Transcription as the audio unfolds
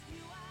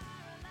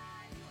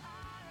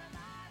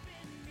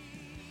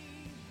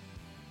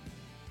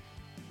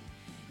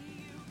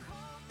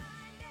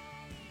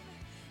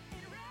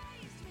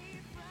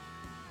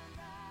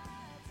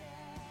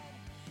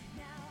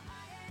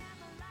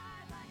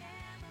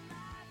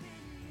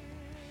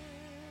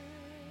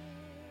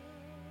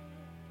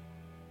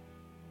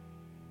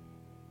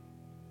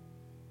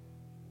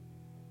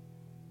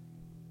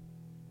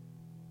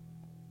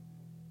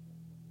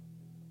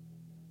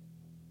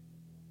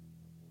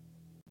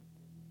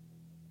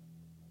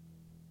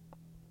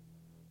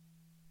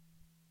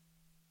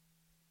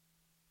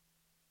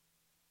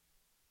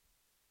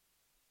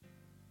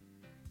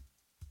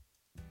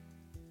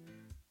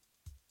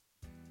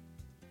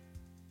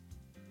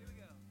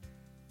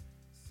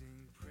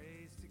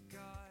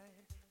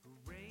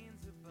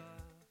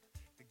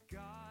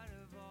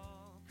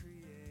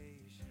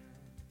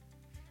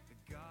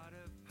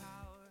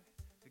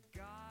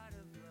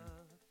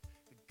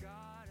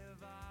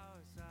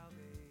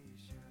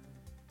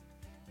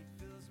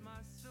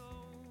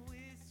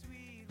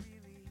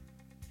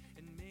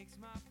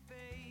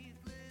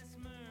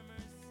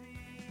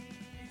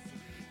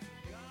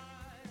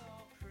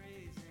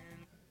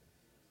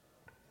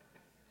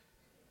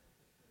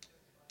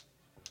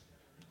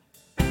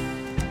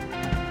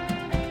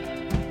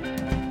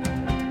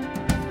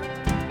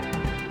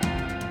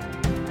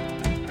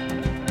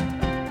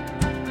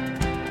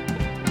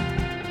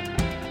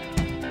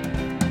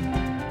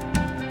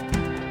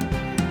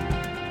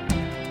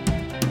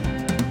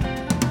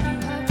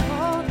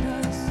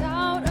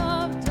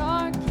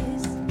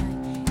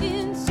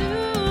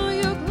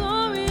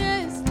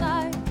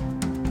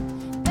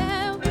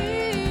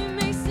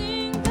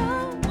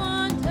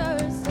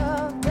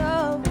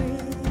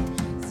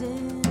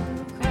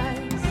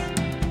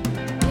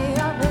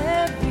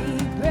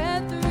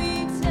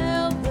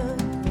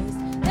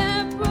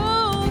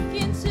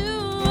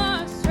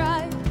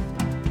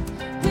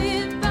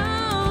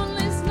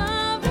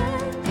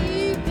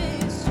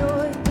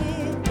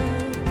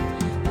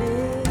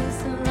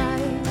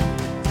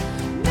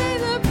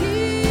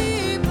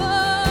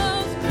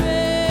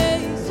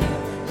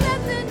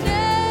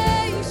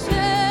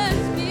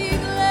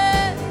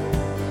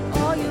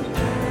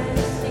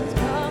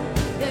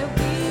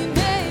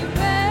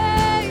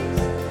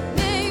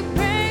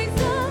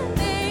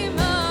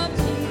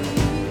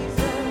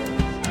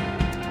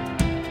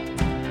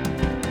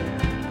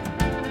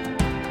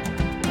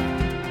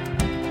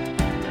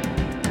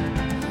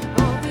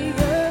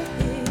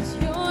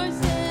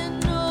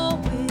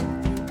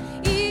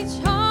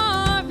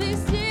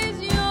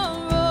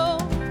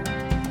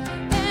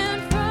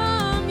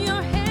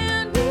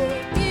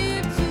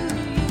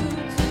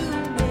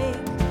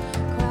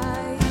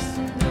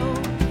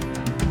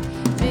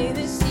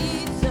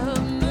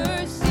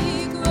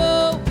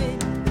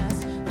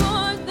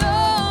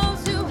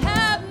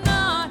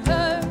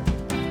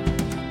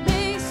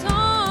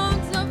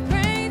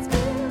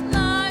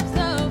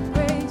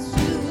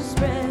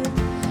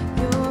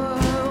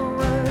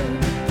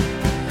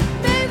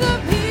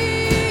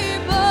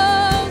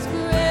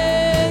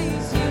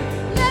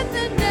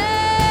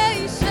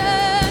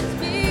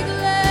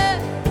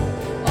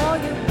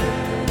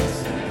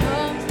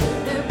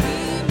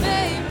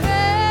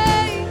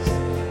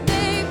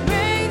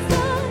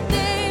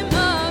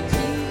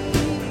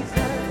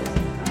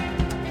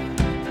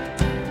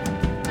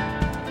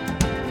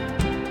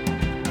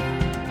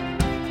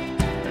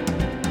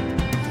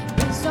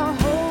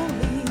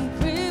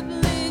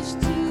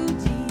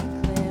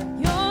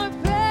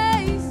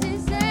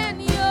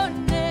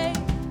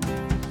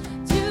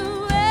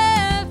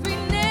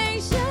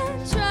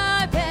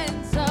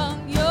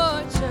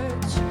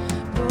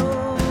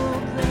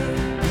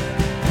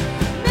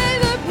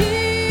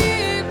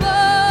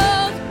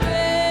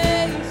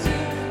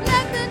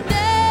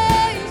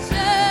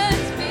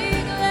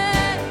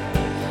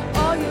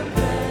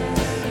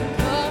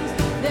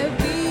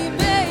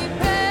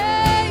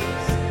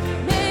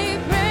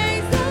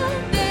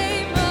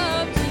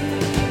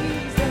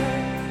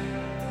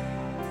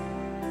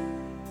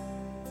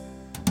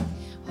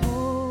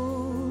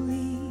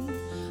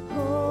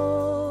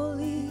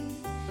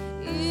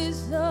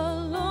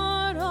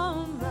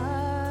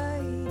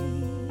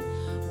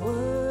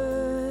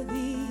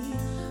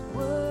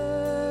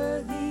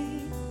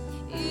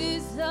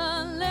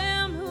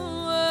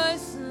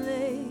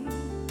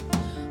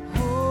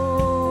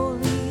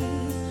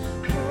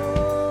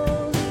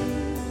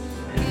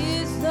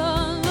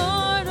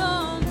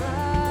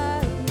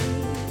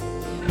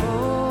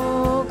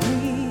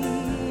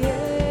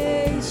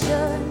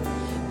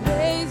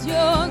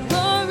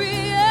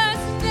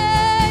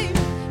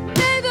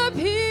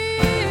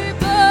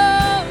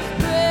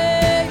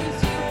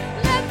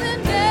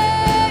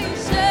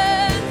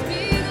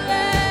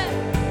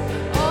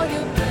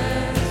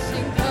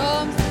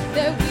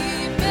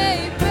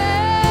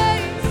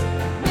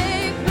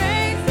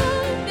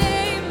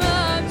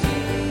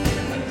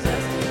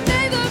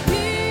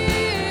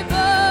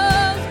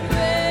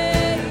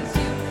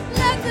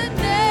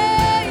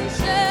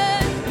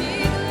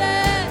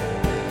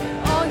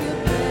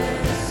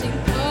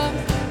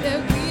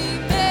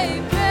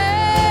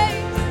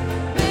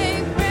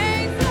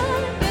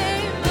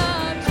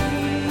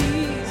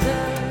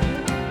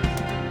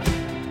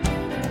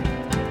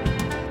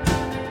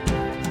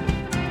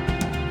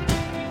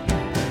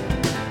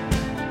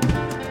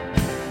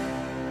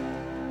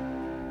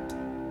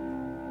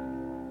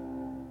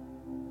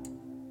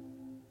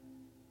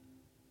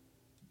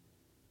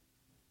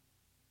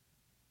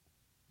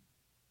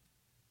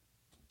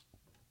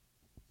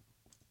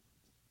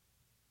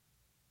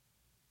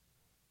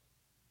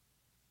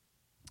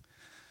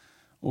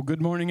Well,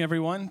 good morning,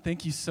 everyone.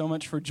 Thank you so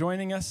much for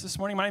joining us this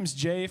morning. My name's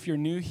Jay. If you're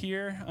new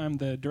here, I'm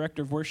the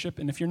director of worship.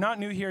 And if you're not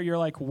new here, you're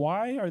like,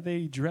 why are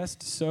they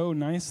dressed so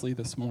nicely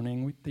this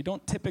morning? They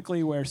don't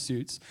typically wear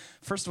suits.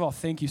 First of all,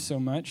 thank you so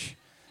much.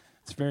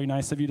 It's very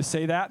nice of you to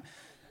say that.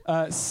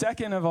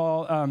 Second of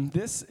all,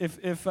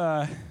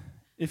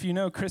 if you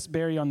know Chris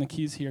Berry on the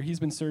keys here, he's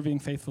been serving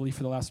faithfully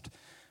for the last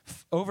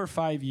over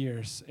 5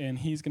 years, and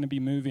he's going to be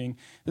moving.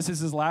 This is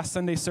his last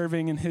Sunday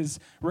serving, and his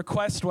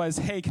request was,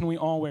 hey, can we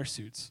all wear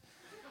suits?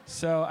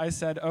 So I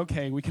said,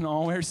 okay, we can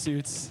all wear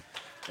suits.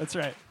 That's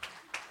right.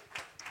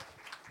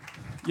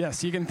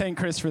 Yes, you can thank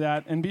Chris for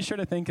that, and be sure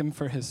to thank him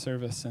for his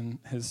service and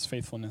his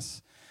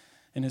faithfulness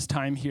in his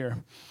time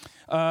here.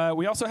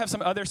 We also have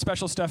some other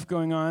special stuff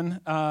going on.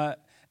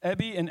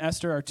 Ebby and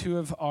Esther are two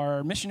of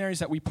our missionaries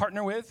that we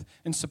partner with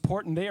and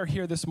support, and they are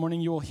here this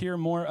morning. You will hear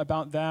more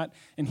about that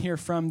and hear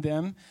from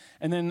them.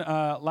 And then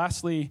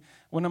lastly,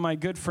 one of my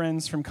good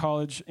friends from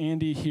college,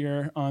 Andy,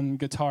 here on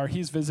guitar,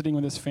 he's visiting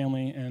with his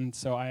family, and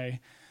so I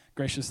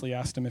graciously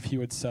asked him if he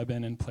would sub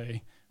in and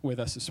play with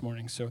us this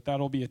morning. So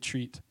that'll be a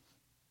treat.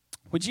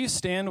 Would you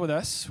stand with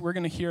us? We're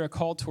going to hear a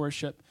call to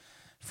worship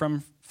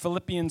from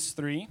Philippians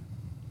 3.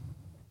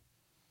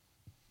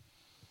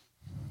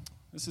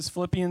 This is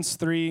Philippians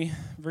 3,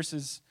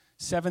 verses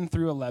 7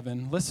 through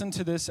 11. Listen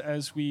to this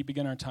as we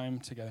begin our time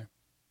together.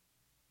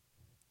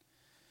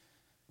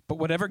 But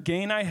whatever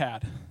gain I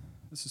had,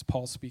 this is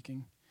Paul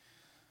speaking,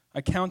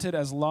 I counted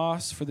as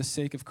loss for the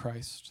sake of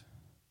Christ.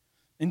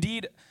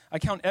 Indeed, I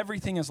count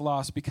everything as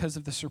loss because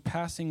of the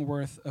surpassing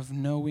worth of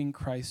knowing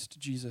Christ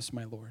Jesus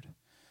my Lord.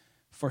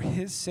 For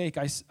his sake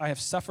I have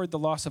suffered the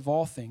loss of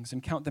all things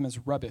and count them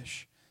as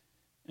rubbish,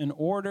 in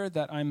order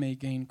that I may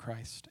gain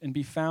Christ and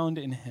be found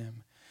in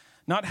him,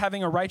 not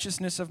having a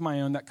righteousness of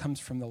my own that comes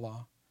from the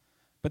law,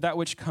 but that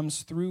which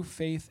comes through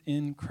faith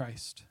in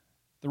Christ,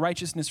 the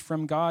righteousness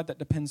from God that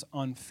depends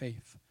on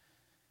faith,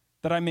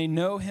 that I may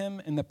know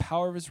him in the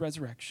power of his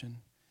resurrection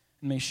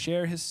and may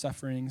share his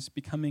sufferings,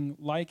 becoming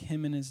like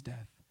him in his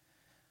death,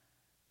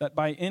 that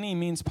by any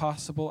means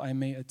possible I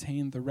may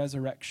attain the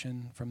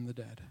resurrection from the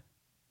dead.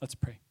 Let's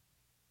pray.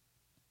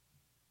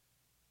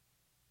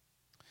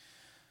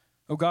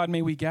 Oh God,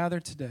 may we gather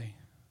today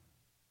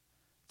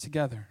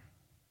together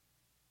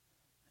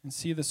and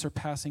see the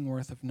surpassing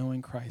worth of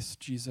knowing Christ,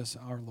 Jesus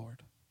our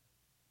Lord.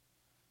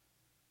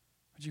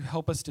 Would you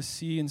help us to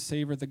see and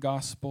savor the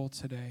gospel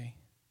today?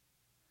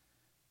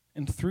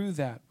 And through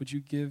that,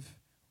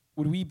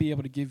 would we be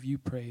able to give you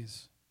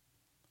praise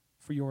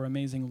for your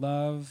amazing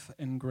love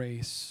and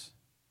grace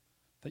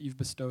that you've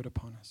bestowed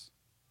upon us?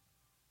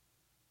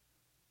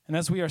 And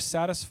as we are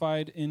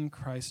satisfied in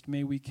Christ,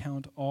 may we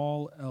count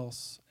all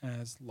else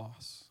as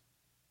loss.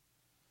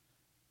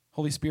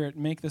 Holy Spirit,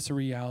 make this a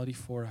reality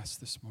for us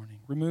this morning.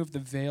 Remove the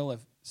veil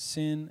of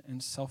sin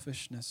and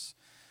selfishness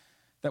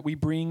that we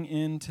bring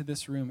into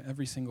this room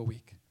every single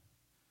week,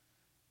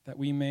 that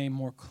we may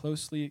more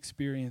closely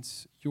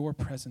experience your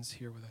presence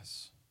here with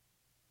us.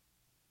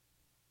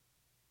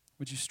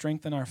 Would you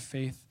strengthen our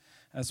faith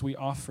as we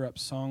offer up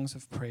songs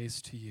of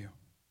praise to you?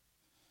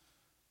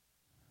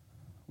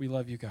 We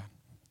love you, God.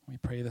 We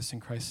pray this in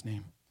Christ's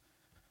name.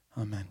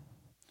 Amen.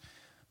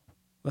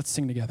 Let's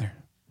sing together.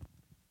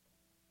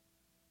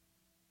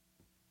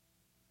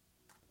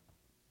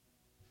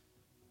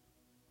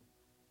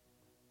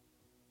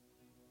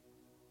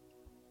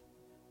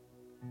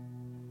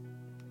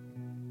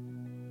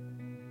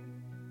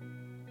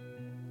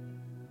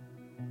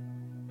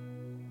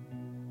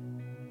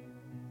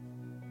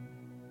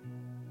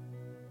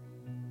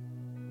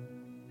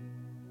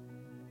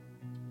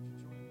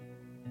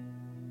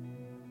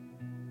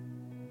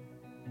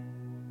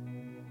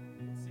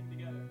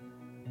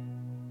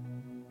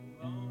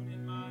 Alone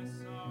in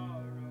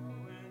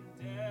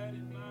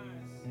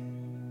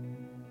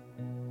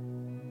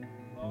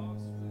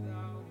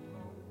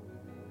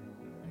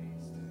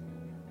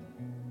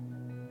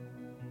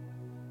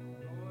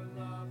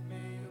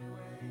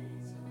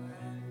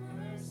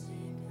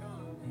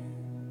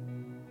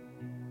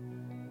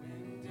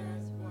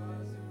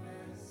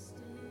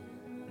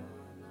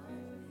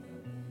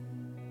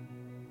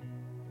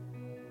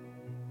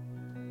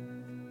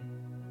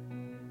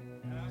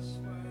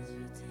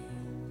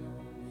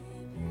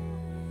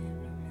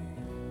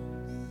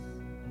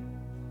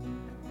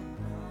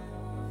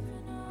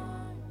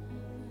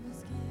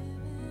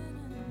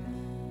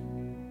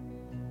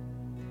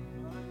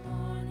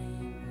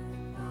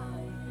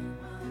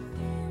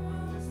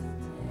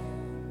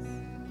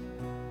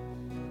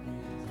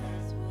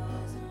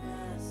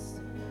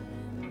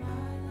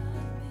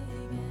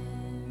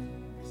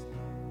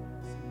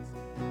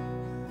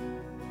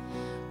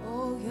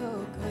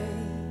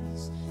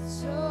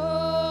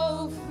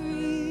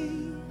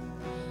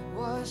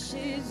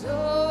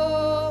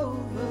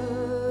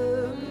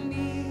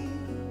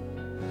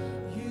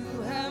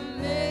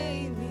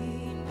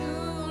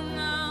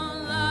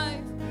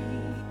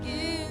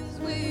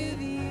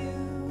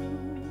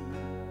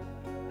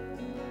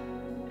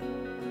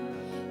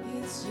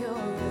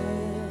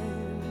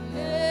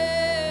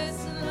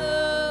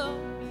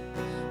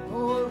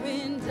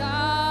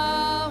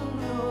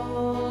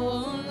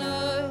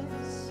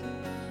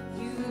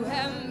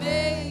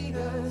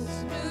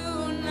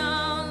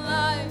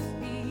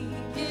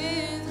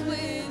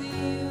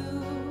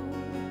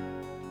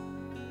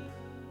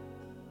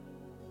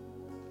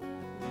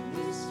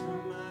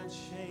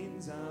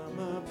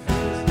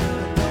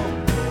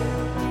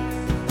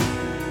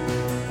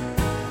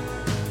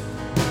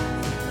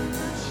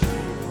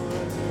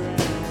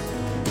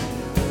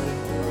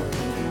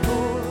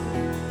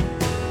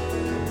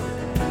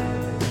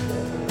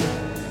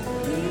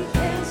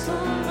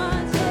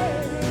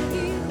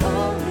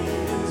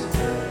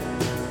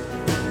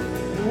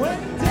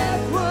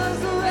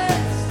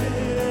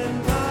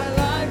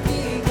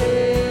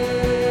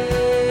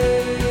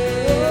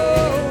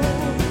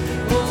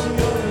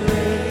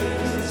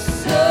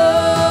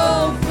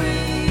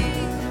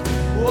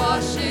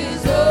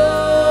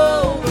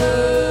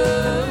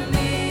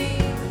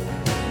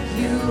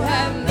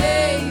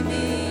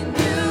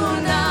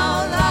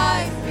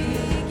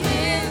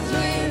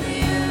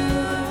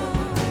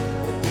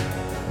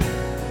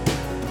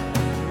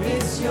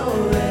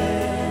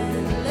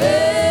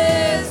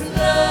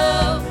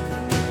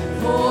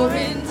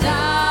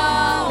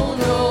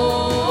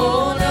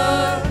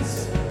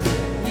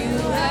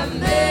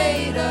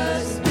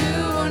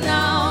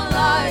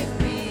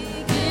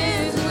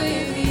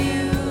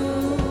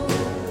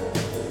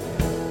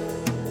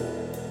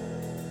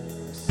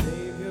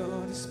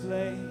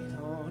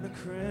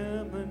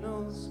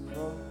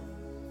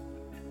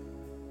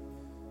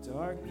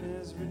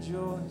Darkness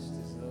rejoiced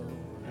as though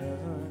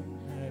heaven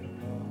had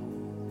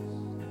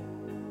lost.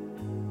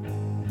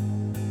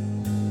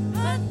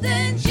 But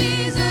then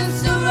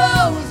Jesus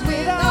arose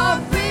with our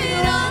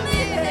freedom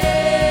in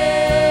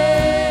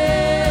hand.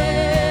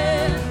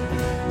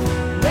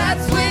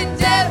 That's when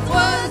death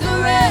was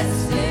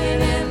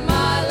arrested and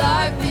my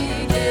life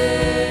began.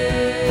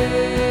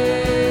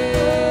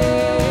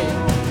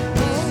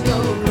 So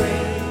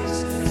grace,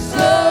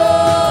 so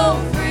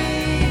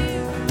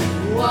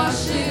free,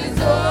 washes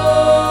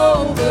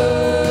over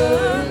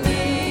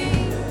me.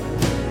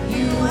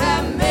 You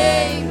have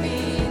made me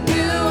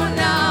new,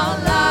 now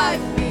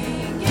life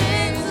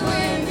begins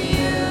with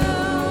you.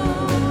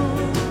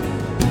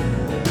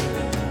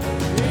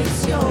 It's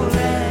your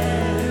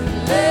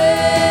endless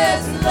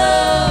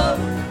love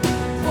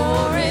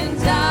pouring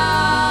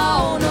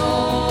down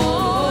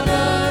on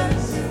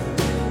us.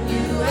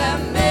 You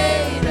have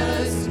made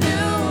us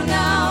new,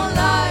 now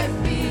life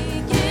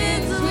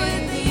begins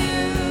with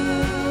you.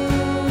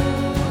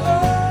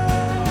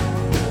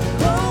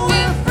 Oh,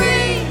 we're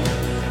free,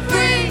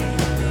 free,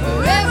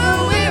 forever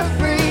we're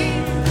free.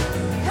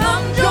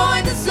 Come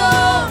join the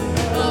song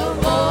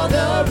of all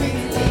the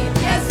redeemed.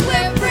 Yes,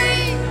 we're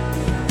free,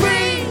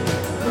 free,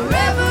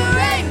 forever,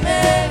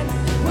 amen.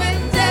 When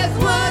death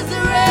was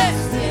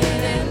arrested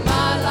and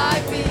my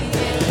life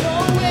began.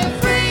 Oh, we're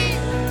free,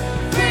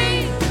 free,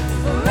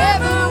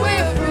 forever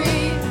we're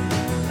free.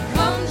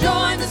 Come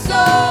join the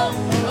song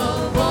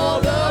of all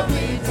the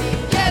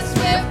redeemed. Yes,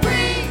 we're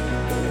free,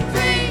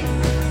 free,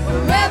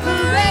 forever,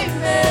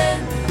 amen.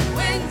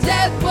 When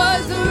death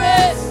was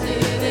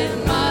arrested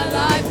and my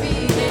life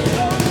began.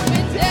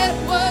 When death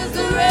was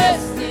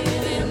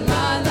arrested and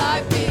my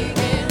life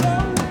began.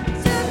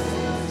 Death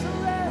was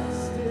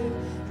arrested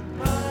and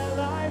my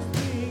life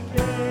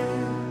began.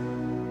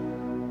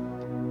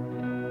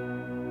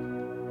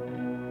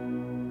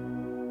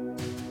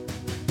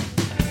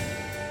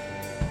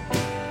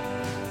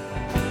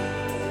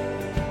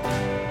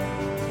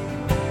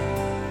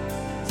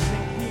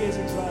 Sing, He is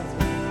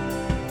exalted.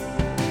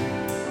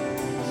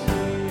 He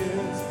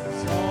is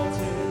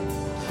exalted.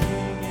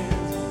 King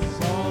is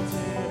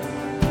exalted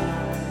on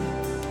high.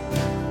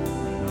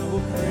 I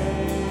will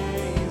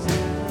praise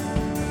Him.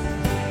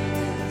 He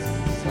is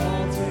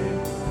exalted,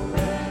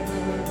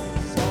 forever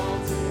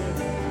exalted.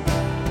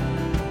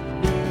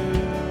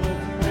 Will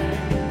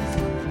praise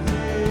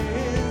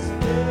His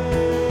name.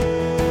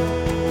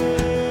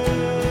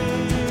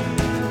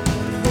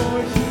 For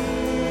He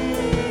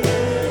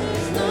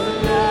is the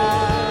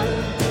Lord.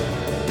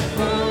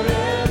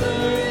 Forever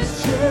His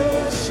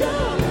church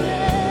shall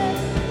reign.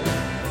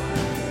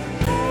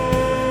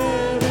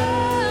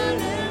 Heaven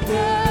and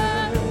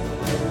earth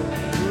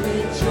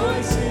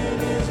rejoice in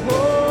His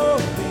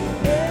holy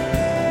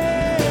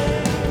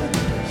name.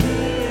 He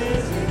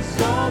is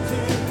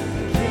exalted,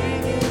 the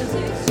King is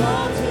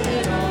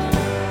exalted on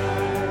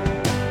high.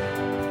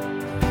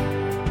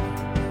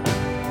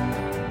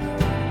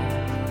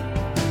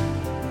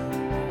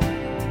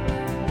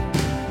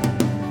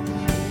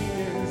 He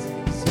is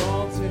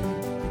exalted,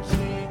 the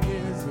King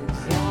is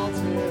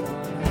exalted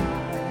on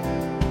high.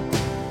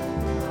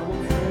 I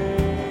will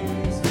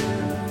praise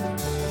Him.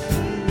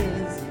 He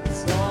is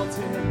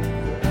exalted,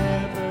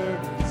 forever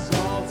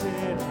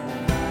exalted on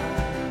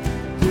high.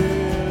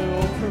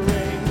 Will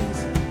praise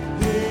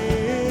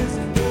His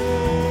name.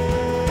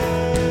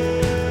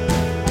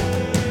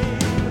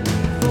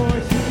 For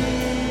He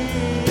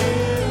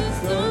is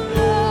the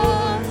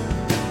Lord.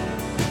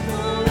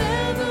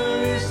 Forever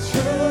His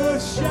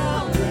church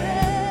shall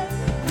reign.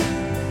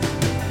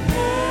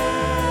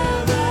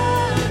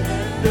 Heaven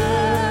and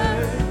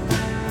earth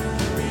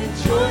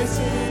rejoice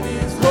in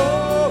His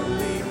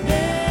holy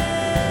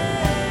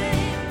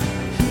name.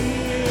 He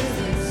is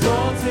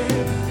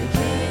exalted, the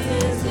King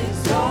is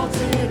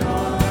exalted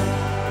on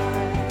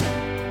high.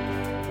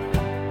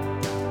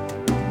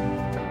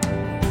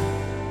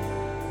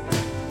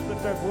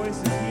 Lift our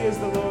voices. He is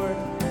the Lord.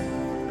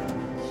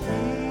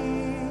 He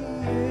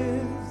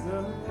is the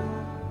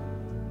Lord.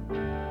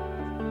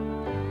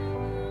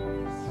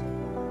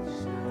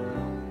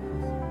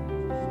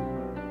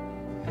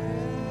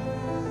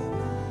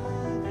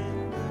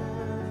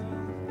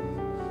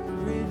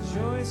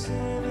 Rejoice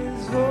in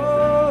His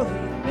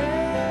holy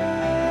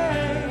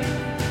name.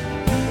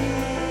 He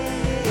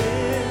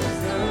is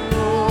the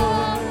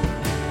Lord.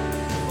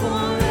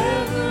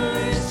 Forever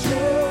His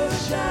church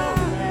shall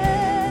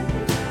reign.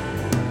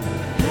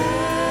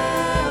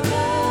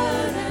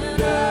 Heaven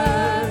and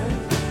earth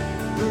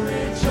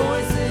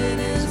rejoice in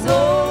His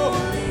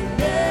holy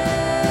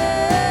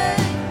name.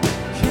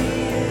 He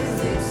is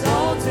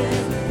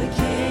exalted, the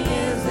King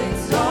is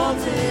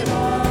exalted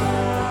on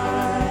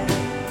high.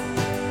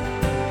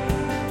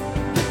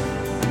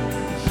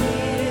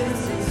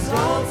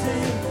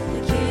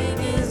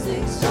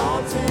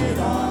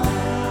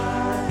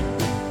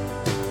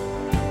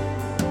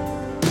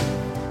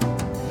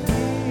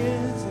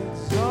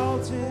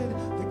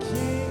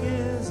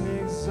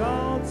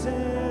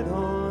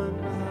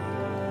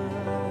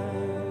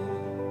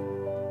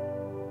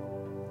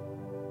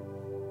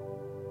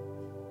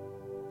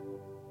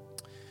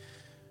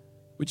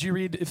 Would you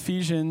read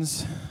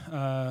Ephesians?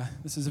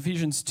 This is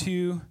Ephesians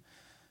 2,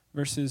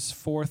 verses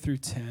 4 through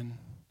 10.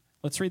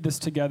 Let's read this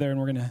together, and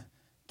we're going to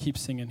keep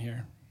singing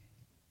here.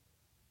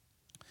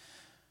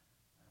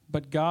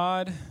 But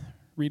God,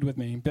 read with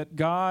me, but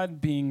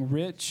God, being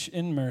rich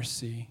in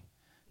mercy,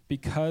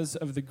 because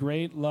of the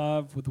great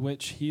love with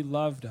which he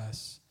loved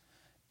us,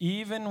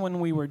 even when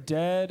we were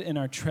dead in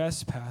our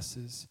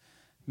trespasses,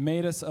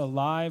 made us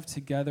alive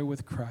together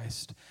with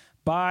Christ.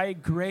 By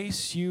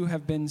grace you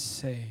have been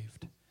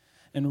saved,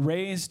 and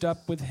raised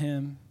up with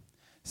him,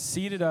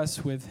 seated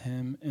us with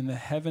him in the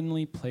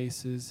heavenly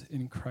places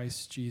in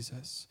Christ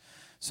Jesus,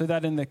 so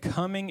that in the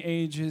coming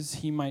ages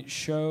he might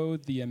show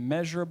the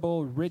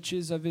immeasurable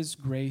riches of his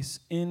grace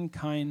in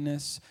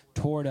kindness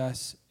toward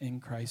us in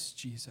Christ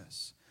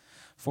Jesus.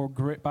 For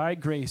by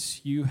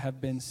grace you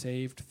have been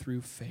saved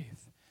through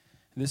faith.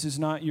 This is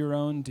not your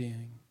own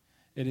doing.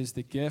 It is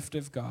the gift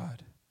of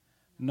God,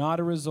 not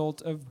a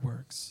result of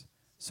works,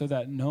 so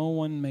that no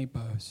one may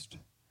boast.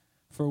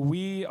 For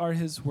we are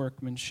his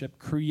workmanship,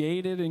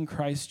 created in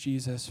Christ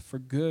Jesus for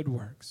good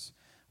works,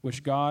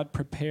 which God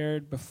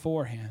prepared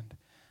beforehand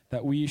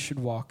that we should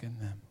walk in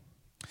them.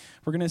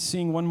 We're going to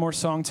sing one more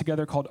song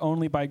together called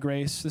Only by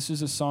Grace. This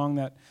is a song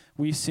that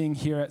we sing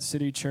here at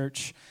City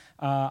Church.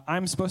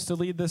 I'm supposed to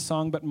lead this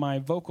song, but my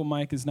vocal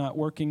mic is not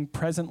working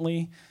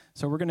presently,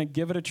 so we're going to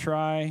give it a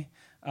try.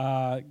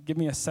 Give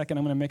me a second.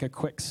 I'm going to make a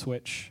quick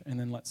switch, and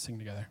then let's sing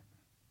together.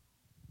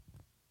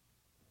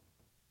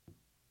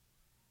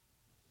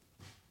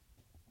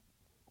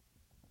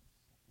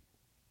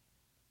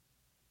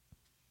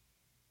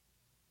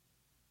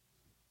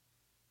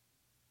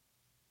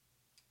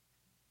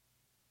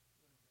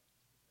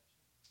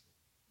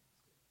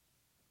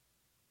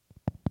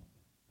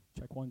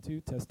 Check 1,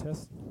 2,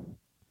 test.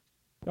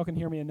 Y'all can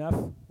hear me enough?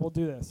 We'll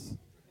do this.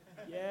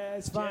 Yeah,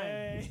 it's fine.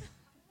 Yay.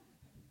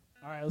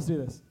 All right, let's do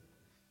this.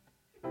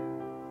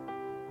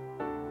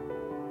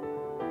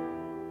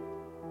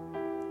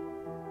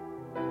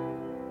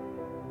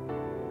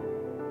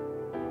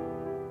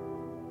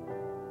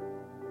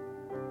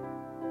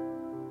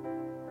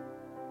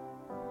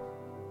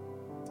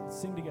 Let's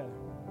sing together.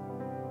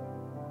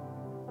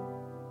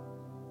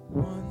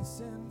 Once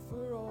and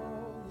for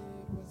all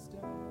it was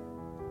done,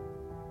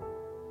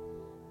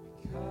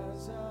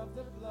 because of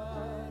the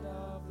blood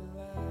of the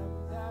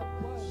Lamb that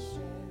was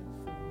shed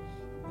for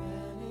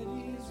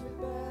humanity's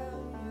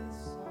rebellious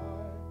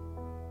heart.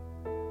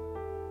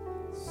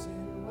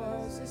 Sin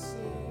was a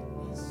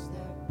sickness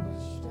that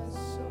pushed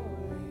us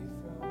away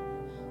from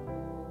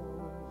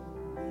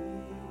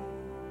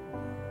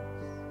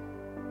holiness.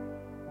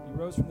 He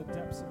rose from the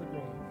depths of the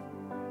grave.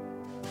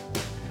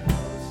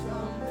 Rose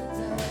from the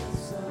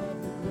depths of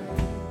the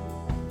grave.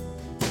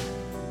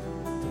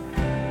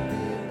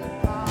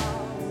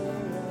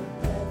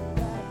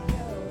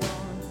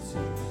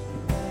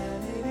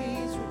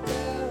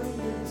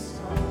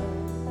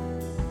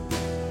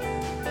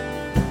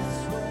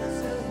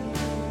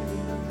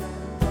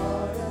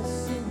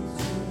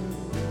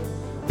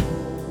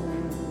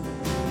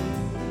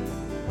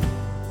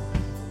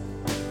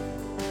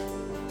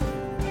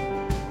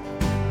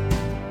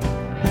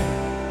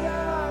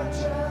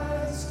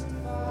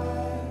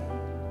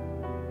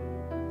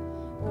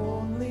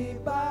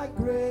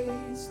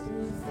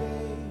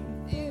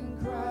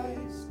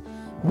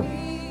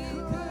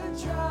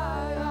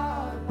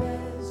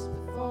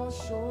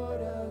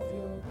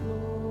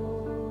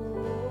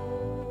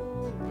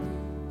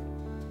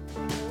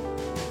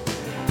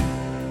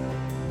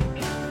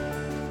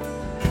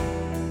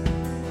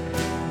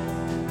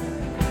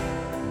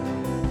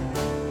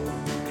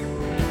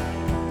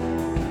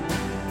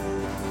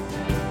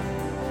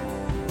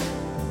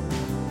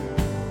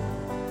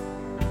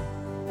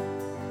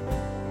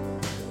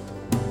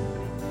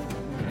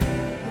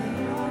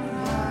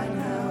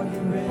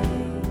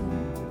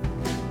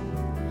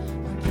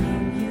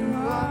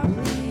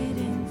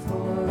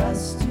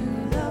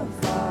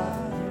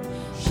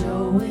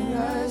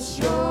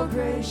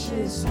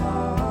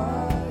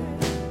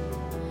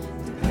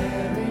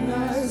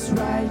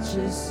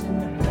 Righteous in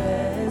the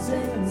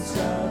presence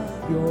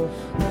of your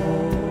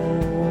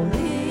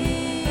holiness.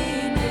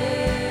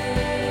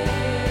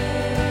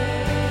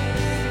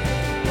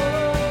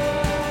 Oh,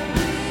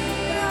 we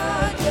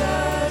are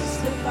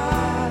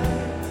justified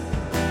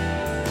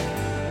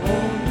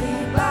only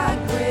by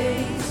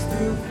grace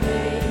through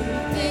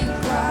faith in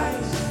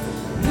Christ.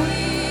 We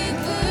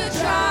could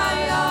try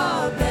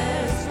our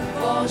best to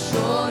fall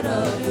short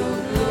of your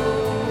glory.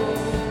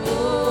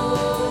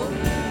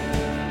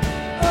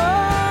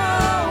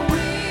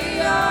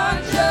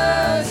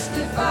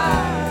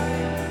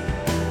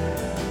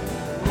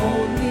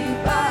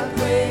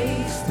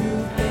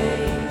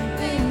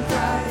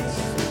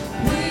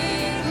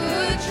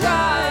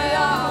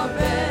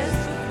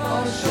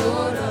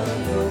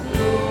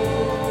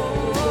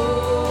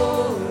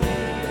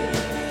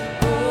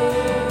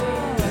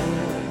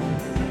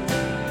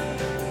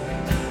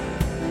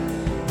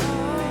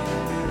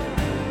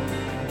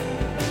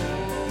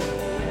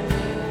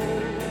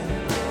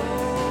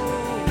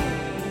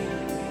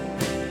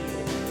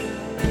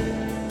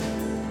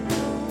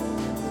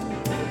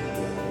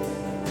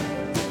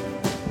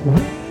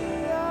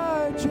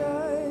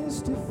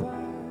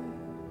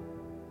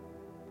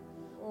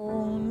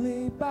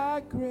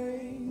 by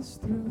grace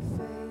through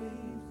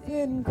faith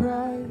in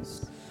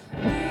Christ.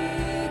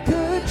 We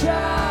could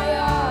try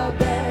our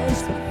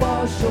best but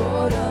fall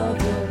short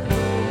of your glory.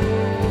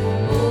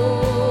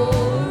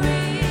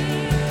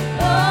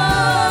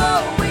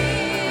 Oh,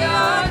 we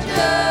are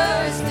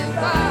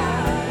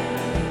justified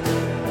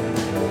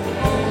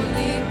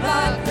only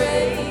by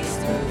grace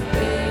through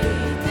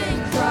faith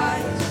in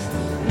Christ.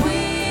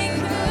 We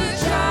could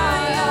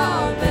try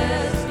our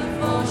best but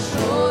fall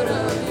short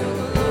of your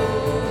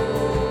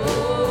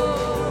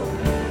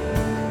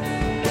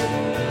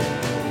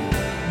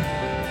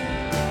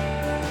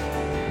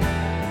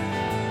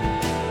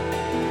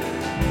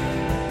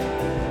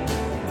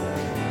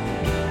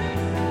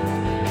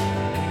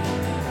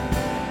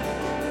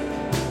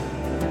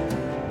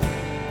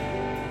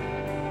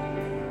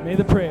May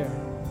the prayer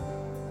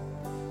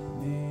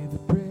May the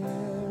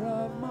prayer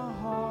of my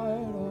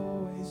heart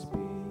always be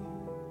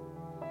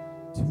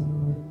to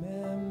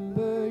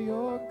remember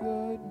your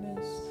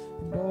goodness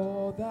and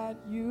all that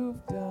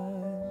you've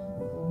done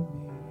for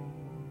me.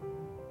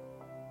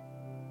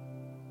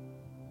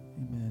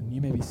 Amen.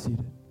 You may be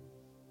seated.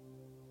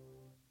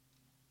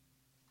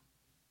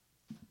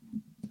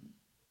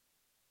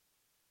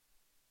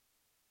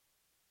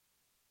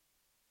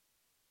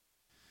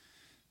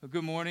 Well,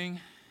 good morning.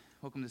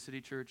 Welcome to City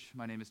Church.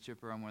 My name is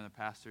Chipper. I'm one of the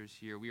pastors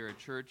here. We are a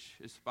church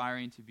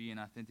aspiring to be an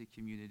authentic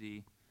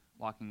community,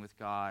 walking with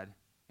God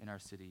in our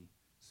city.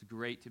 It's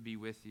great to be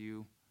with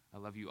you. I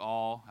love you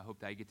all. I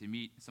hope that I get to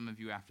meet some of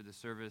you after the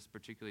service,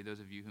 particularly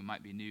those of you who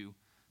might be new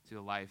to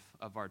the life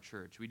of our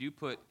church. We do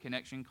put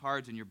connection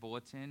cards in your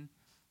bulletin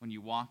when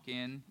you walk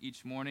in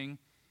each morning.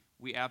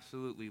 We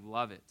absolutely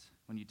love it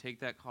when you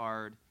take that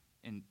card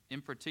and in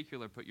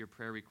particular put your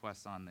prayer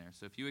requests on there.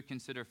 So if you would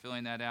consider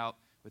filling that out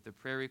with the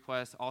prayer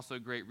request, also a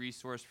great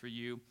resource for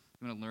you.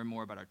 You want to learn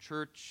more about our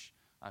church,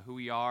 who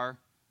we are,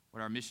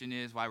 what our mission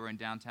is, why we're in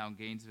downtown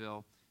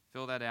Gainesville.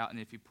 Fill that out, and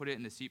if you put it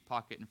in the seat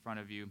pocket in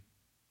front of you,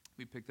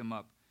 we pick them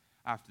up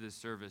after this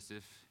service.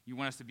 If you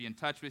want us to be in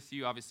touch with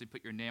you, obviously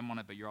put your name on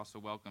it, but you're also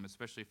welcome,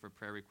 especially for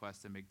prayer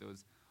requests, to make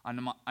those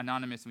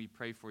anonymous, and we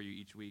pray for you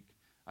each week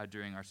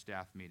during our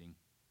staff meeting.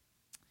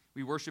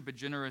 We worship a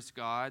generous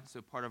God,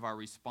 so part of our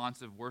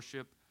responsive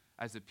worship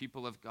as the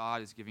people of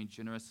God is giving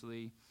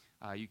generously.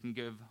 You can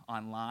give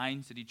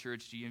online,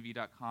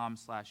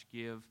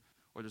 citychurchgnv.com/give,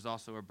 or there's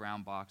also a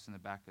brown box in the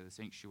back of the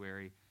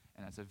sanctuary,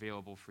 and that's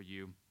available for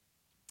you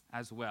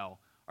as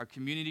well. Our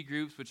community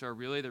groups, which are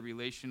really the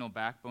relational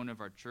backbone of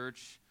our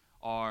church,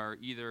 are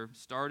either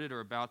started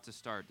or about to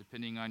start,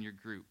 depending on your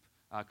group.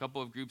 A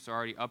couple of groups are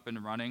already up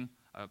and running.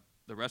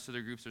 The rest of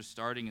the groups are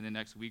starting in the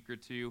next week or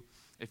two.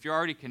 If you're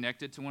already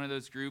connected to one of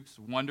those groups,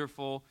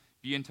 wonderful.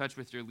 Be in touch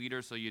with your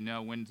leader so you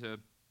know when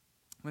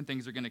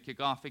things are going to kick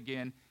off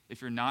again.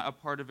 If you're not a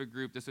part of a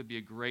group, this would be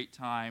a great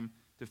time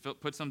to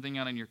put something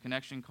out on your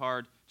connection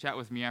card. Chat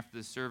with me after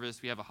the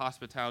service. We have a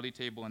hospitality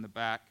table in the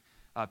back.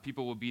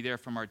 People will be there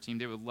from our team.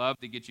 They would love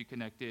to get you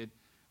connected,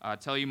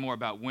 tell you more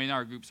about when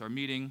our groups are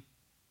meeting,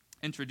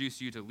 introduce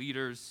you to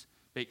leaders,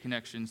 make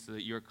connections so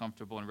that you're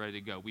comfortable and ready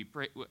to go. We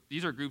pray.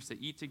 These are groups that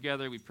eat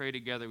together, we pray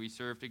together, we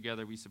serve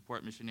together, we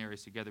support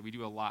missionaries together. We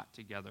do a lot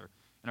together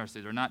in our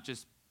city. They're not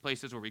just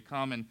places where we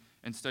come and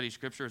study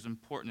Scripture, as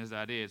important as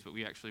that is, but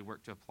we actually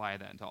work to apply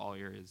that into all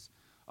areas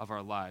of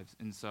our lives.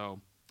 And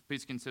so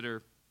please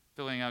consider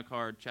filling out a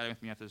card, chatting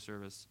with me after the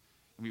service,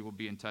 and we will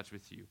be in touch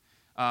with you.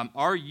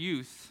 Our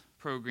youth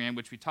program,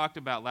 which we talked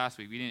about last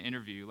week, we did an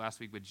interview last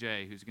week with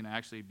Jay, who's going to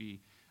actually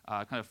be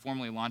kind of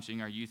formally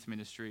launching our youth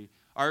ministry.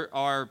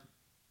 Our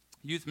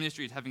youth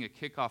ministry is having a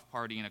kickoff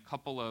party in a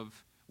couple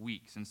of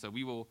weeks, and so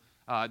we will.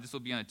 This will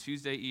be on a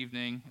Tuesday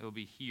evening. It will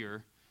be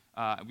here.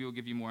 We will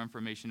give you more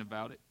information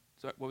about it.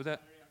 So what was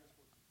that?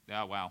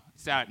 Oh, wow.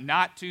 Saturday,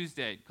 not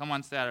Tuesday. Come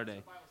on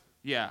Saturday.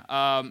 Yeah.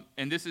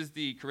 And this is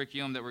the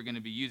curriculum that we're going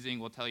to be using.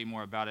 We'll tell you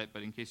more about it.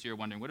 But in case you're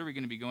wondering, what are we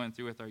going to be going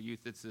through with our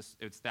youth? It's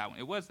that one.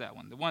 It was that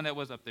one. The one that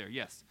was up there.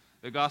 Yes.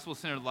 The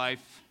Gospel-Centered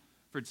Life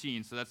for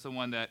Teens. So that's the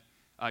one that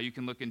you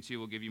can look into.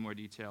 We'll give you more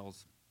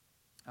details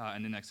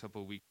in the next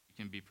couple of weeks. You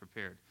can be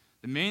prepared.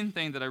 The main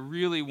thing that I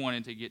really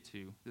wanted to get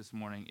to this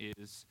morning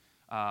is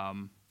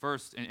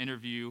first an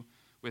interview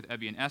with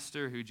Ebby and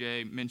Esther, who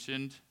Jay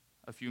mentioned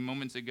a few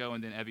moments ago,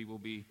 and then Ebby will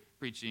be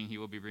preaching. He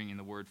will be bringing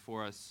the word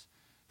for us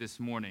this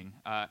morning.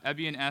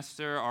 Ebby and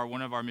Esther are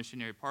one of our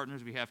missionary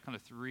partners. We have kind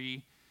of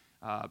three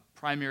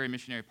primary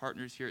missionary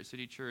partners here at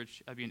City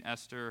Church. Ebby and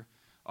Esther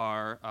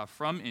are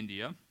from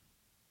India.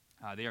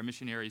 They are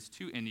missionaries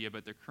to India,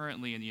 but they're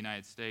currently in the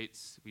United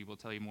States. We will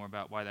tell you more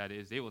about why that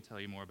is. They will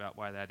tell you more about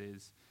why that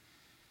is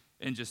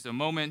in just a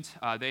moment.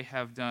 They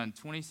have done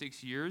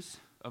 26 years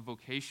of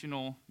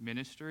vocational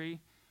ministry.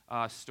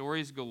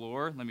 Stories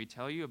galore, let me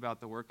tell you, about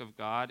the work of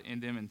God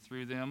in them and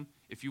through them.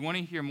 If you want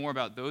to hear more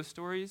about those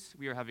stories,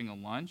 we are having a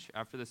lunch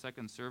after the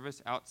second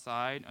service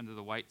outside under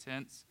the white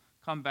tents.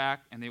 Come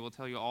back, and they will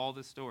tell you all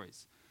the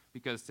stories.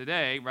 Because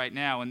today, right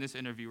now, in this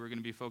interview, we're going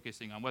to be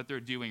focusing on what they're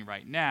doing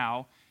right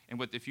now and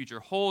what the future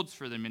holds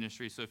for the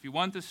ministry. So if you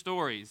want the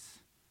stories,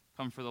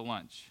 come for the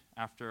lunch.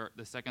 After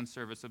the second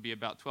service, it'll be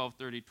about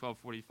 12:30,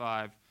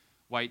 12:45.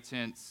 white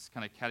tents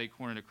kind of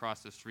catty-cornered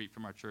across the street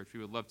from our church. We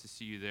would love to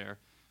see you there,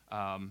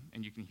 and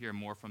you can hear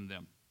more from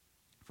them.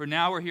 For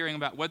now, we're hearing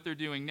about what they're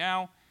doing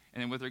now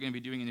and then what they're going to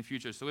be doing in the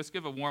future. So let's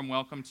give a warm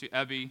welcome to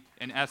Ebby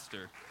and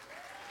Esther.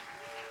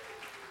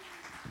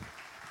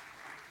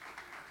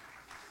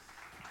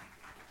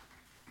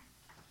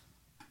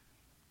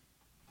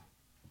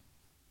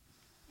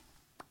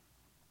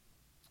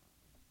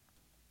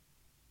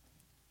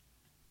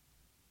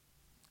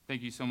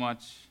 Thank you so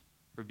much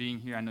for being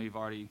here. I know you've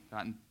already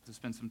gotten to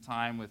spend some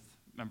time with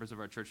members of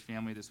our church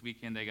family this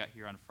weekend. They got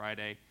here on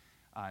Friday.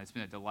 It's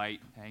been a delight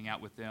to hang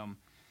out with them.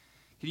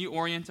 Can you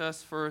orient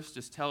us first?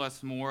 Just tell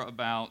us more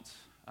about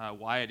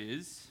why it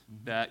is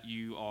that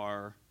you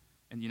are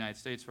in the United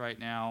States right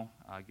now.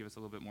 Give us a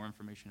little bit more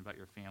information about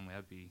your family.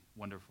 That'd be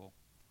wonderful.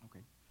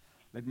 Okay.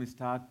 Let me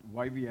start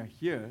why we are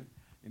here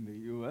in the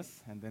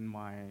U.S., and then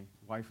my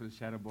wife will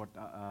share about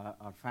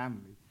our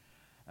family.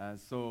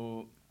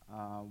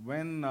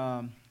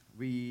 When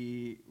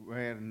we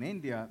were in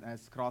India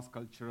as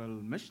cross-cultural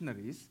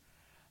missionaries,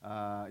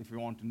 if you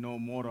want to know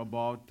more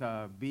about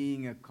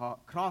being a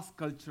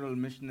cross-cultural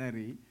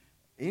missionary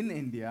in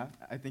India,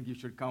 I think you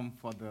should come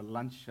for the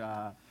lunch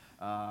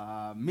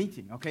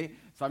meeting, okay?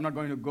 So I'm not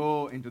going to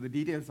go into the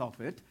details of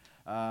it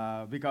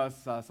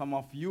because some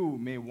of you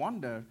may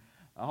wonder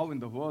how in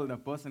the world a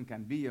person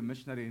can be a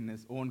missionary in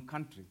his own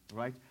country,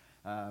 right?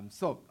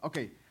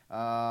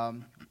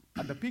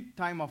 At the peak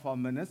time of our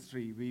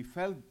ministry, we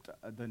felt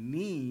the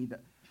need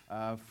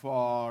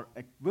for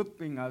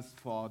equipping us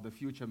for the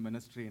future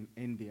ministry in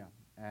India.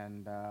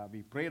 And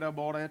we prayed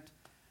about it,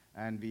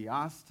 and we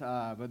asked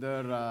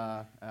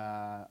the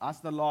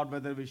Lord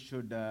whether we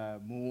should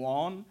move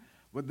on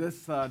with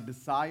this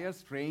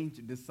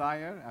strange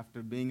desire,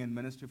 after being in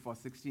ministry for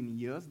 16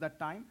 years that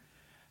time.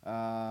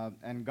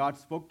 And God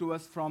spoke to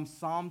us from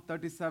Psalm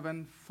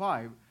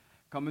 37:5,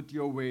 "Commit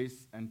your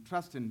ways and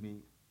trust in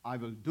me, I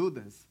will do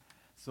this."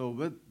 So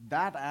with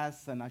that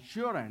as an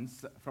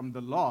assurance from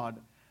the Lord,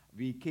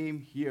 we came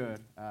here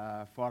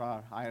for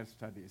our higher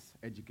studies,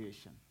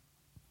 education.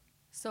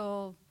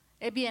 So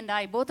Abby and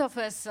I, both of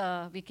us,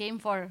 we came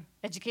for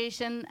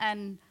education.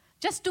 And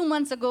just 2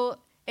 months ago,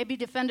 Abby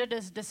defended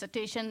his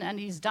dissertation, and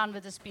he's done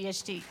with his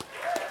PhD.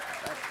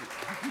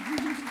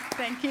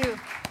 Thank you.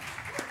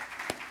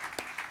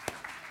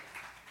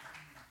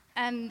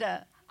 And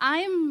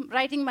I'm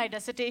writing my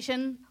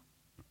dissertation,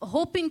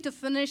 hoping to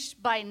finish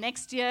by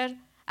next year.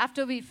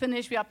 After we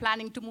finish, we are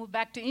planning to move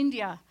back to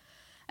India.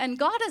 And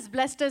God has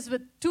blessed us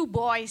with 2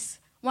 boys,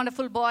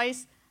 wonderful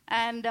boys.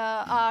 And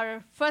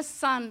our first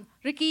son,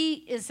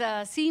 Ricky, is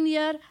a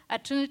senior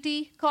at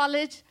Trinity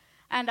College.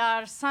 And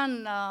our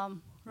son,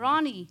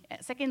 Ronnie,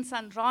 second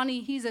son,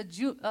 Ronnie, he's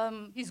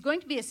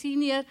going to be a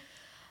senior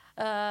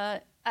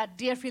at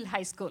Deerfield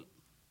High School.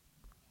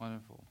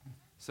 Wonderful.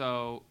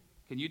 So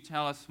can you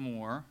tell us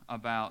more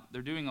about,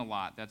 they're doing a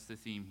lot, that's the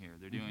theme here.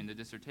 They're doing the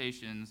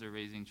dissertations, they're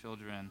raising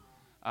children,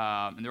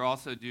 and they're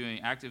also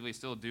actively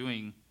still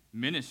doing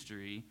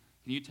ministry.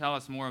 Can you tell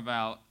us more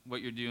about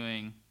what you're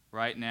doing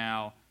right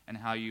now and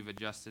how you've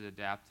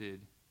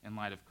adapted in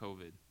light of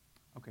COVID?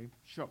 Okay,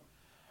 sure.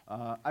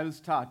 I will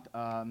start.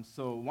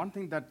 So one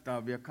thing that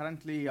we are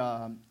currently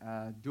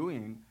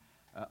doing,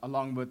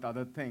 along with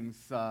other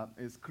things,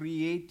 is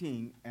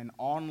creating an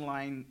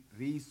online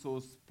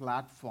resource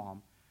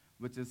platform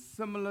which is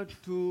similar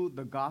to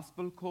the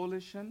Gospel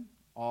Coalition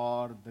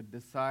or the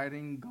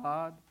Desiring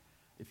God,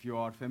 if you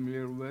are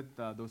familiar with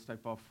those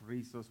type of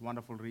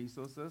wonderful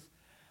resources.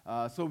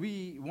 So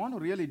we want to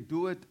really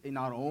do it in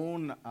our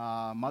own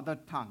mother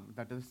tongue,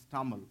 that is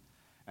Tamil.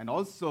 And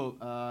also,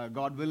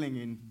 God willing,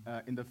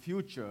 in the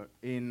future,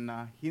 in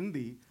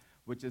Hindi,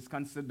 which is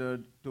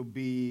considered to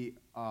be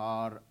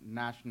our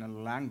national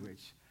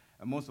language.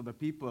 Most of the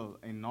people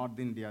in North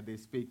India, they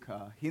speak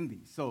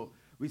Hindi. So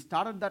we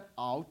started that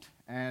out,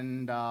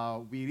 and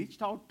we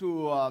reached out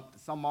to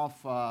some of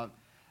our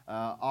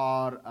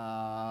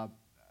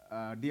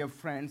dear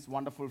friends,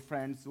 wonderful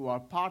friends, who are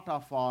part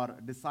of our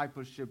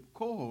discipleship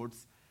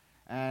cohorts,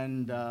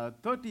 and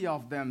 30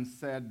 of them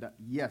said,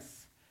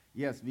 yes,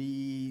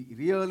 we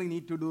really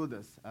need to do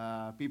this.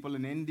 People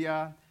in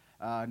India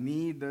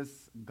need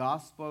this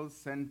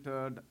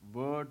gospel-centered,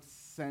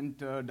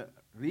 word-centered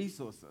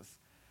resources.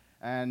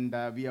 And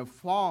we have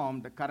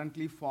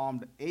currently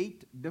formed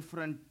 8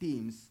 different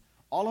teams.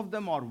 All of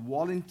them are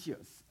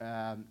volunteers,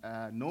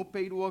 no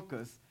paid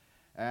workers.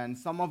 And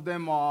some of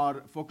them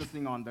are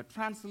focusing on the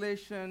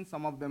translation,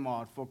 some of them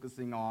are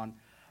focusing on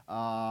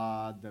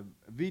the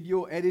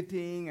video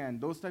editing and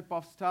those type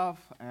of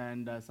stuff,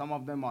 and some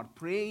of them are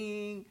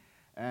praying,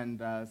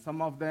 and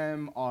some of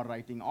them are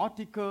writing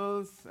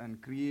articles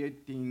and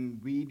creating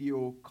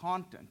video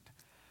content.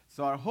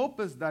 So our hope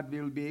is that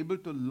we will be able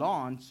to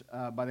launch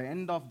by the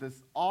end of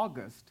this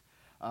August,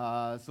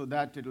 so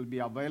that it will be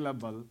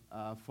available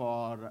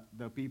for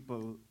the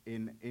people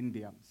in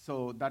India.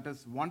 So that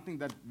is one thing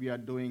that we are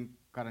doing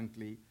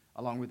currently,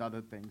 along with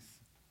other things.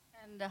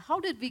 And how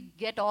did we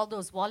get all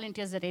those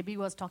volunteers that Abby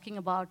was talking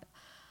about?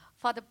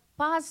 For the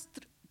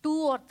past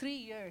 2 or 3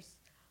 years,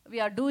 we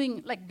are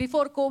doing, like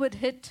before COVID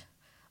hit,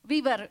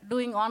 we were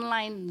doing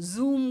online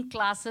Zoom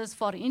classes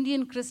for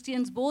Indian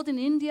Christians, both in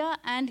India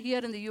and here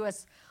in the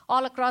US.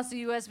 All across the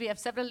US, we have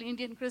several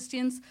Indian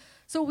Christians.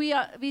 So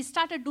we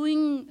started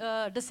doing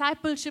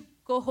discipleship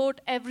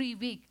cohort every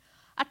week.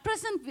 At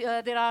present,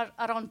 there are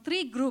around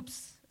 3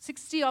 groups,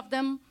 60 of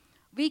them.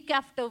 Week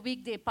after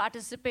week, they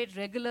participate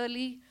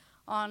regularly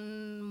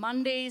on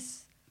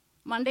Mondays,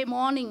 Monday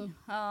morning,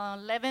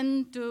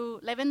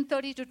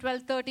 11:30 to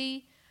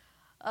 12:30.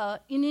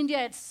 In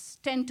India, it's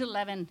 10 to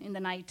 11 in the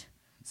night.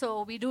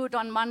 So we do it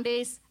on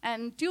Mondays.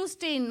 And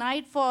Tuesday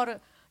night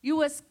for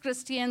US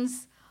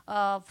Christians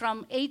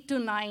from 8 to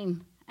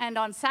 9. And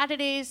on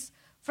Saturdays,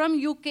 from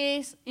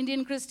UK,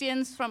 Indian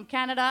Christians, from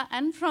Canada,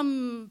 and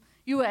from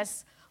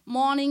US,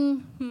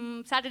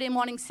 Saturday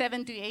morning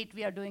 7 to 8,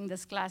 we are doing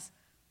this class.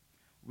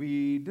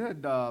 We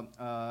did, we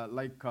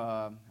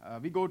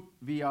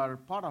are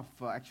part of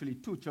actually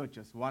 2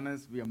 churches. One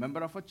is we are a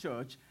member of a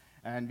church,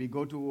 and we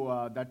go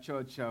to that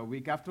church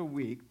week after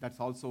week. That's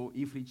also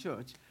E-Free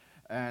Church.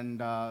 And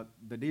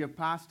the dear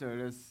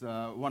pastor is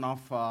one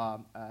of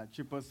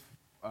Chipper's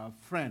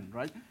friend,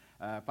 right?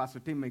 Pastor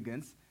Tim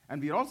Higgins.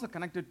 And we are also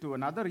connected to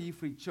another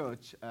E-Free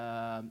Church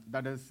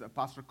that is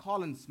Pastor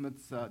Colin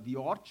Smith's The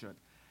Orchard.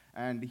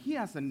 And he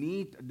has a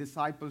neat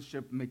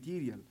discipleship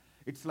material.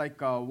 It's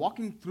like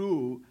walking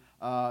through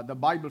the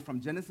Bible from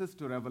Genesis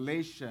to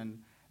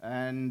Revelation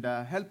and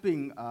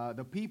helping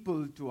the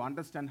people to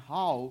understand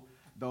how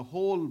the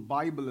whole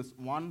Bible is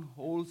one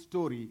whole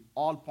story,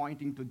 all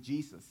pointing to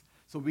Jesus.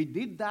 So we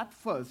did that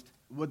first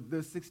with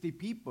the 60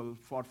 people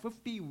for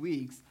 50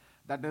 weeks.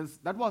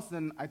 That was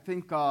in, I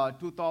think,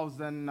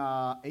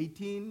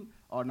 2018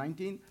 or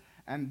 19.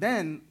 And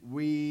then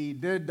we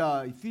did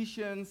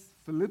Ephesians,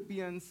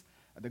 Philippians,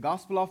 the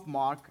Gospel of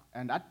Mark,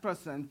 and at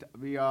present,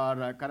 we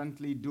are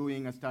currently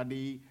doing a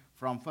study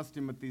from 1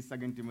 Timothy,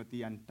 2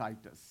 Timothy, and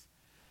Titus.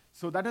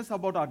 So that is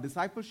about our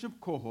discipleship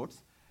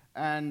cohorts.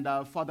 And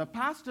for the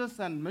pastors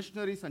and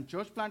missionaries and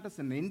church planters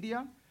in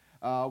India,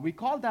 we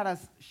call that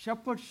as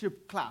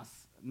shepherdship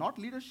class, not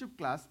leadership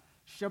class,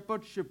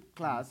 shepherdship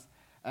class.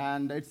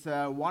 And it's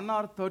a 1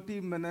 hour,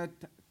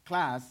 30-minute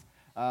class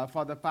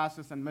for the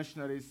pastors and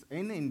missionaries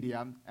in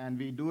India. And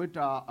we do it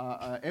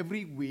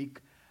every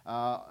week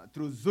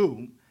through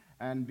Zoom,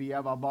 and we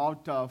have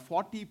about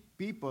 40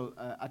 people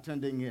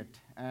attending it,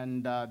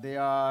 and they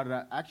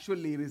are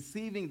actually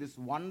receiving this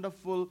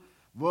wonderful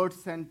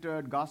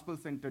word-centered,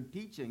 gospel-centered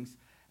teachings,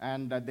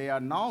 and they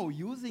are now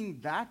using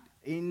that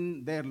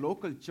in their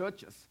local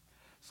churches.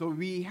 So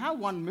we have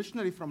one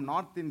missionary from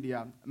North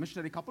India,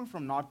 missionary couple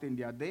from North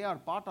India. They are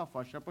part of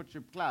our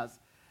shepherdship class,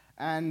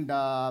 and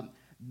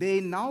they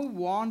now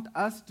want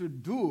us to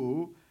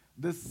do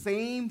the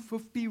same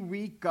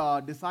 50-week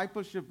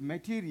discipleship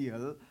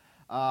material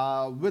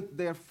with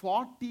their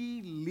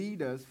 40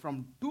 leaders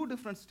from 2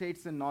 different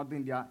states in North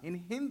India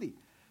in Hindi.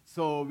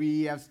 So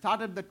we have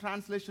started the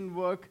translation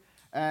work,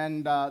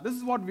 and this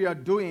is what we are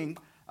doing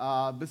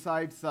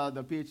besides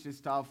the PhD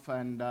stuff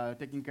and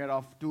taking care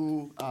of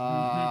 2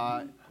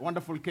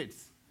 wonderful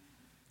kids.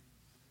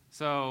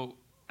 So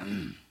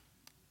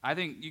I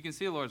think you can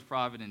see the Lord's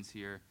providence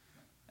here.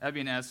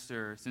 Abby and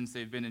Esther, since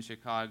they've been in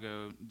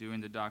Chicago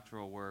doing the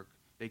doctoral work,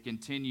 they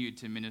continued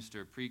to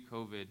minister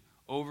pre-COVID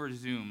over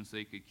Zoom so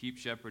they could keep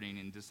shepherding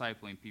and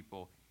discipling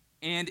people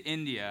in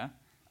India.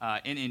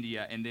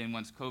 And then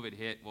once COVID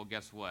hit, well,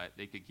 guess what?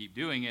 They could keep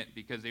doing it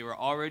because they were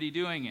already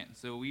doing it.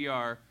 So we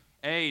are,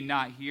 A,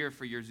 not here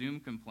for your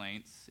Zoom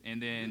complaints,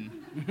 and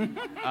then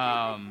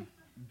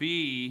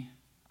B,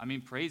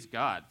 praise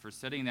God for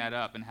setting that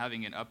up and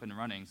having it up and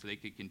running so they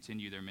could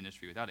continue their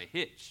ministry without a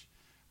hitch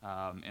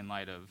in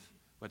light of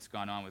what's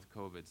gone on with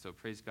COVID. So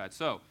praise God.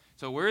 So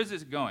where is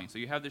this going? So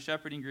you have the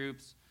shepherding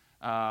groups,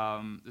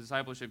 the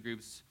discipleship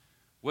groups.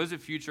 What does the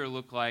future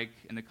look like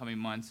in the coming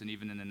months and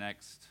even in the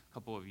next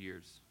couple of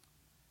years?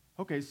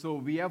 Okay, so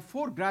we have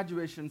 4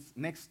 graduations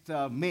next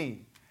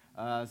May.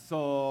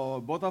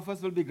 So both of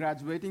us will be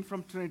graduating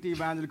from Trinity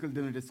Evangelical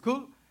Divinity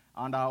School,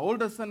 and our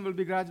older son will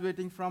be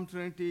graduating from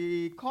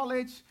Trinity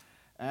College,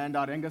 and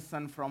our youngest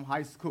son from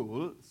high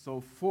school. So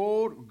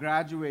 4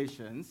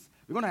 graduations.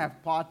 We're going to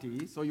have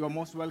party, so you're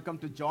most welcome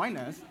to join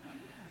us.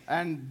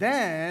 And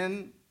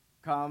then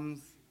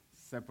comes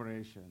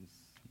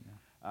separations.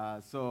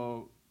 Yeah.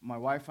 So my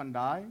wife and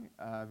I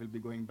will be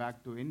going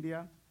back to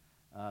India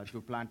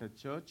to plant a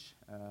church,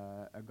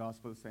 a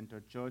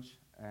gospel-centered church,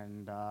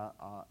 and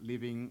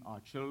leaving our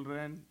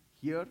children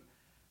here.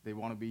 They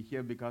want to be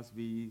here because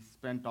we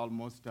spent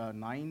almost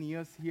 9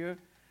 years here.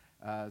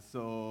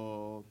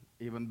 So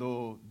even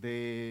though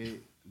they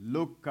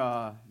look,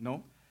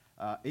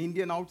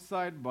 Indian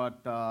outside,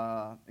 but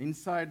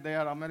inside they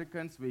are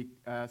Americans.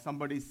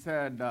 Somebody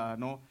said,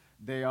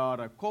 they are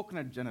a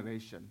coconut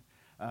generation.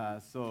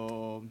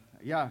 So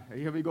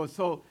here we go.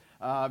 So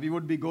we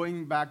would be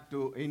going back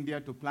to India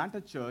to plant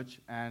a church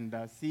and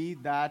see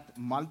that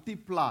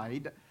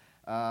multiplied.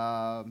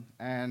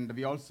 And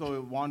we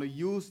also want to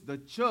use the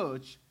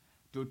church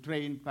to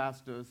train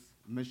pastors,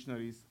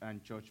 missionaries,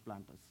 and church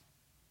planters.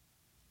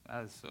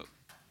 That is so,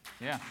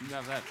 yeah, you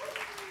have that.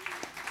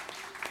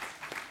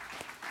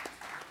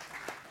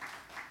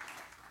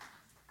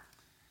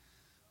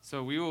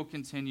 So we will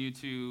continue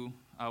to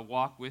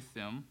walk with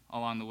them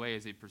along the way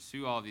as they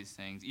pursue all these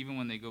things. Even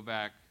when they go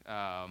back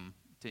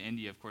to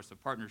India, of course, the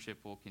partnership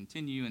will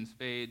continue in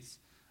spades.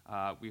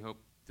 We hope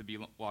to be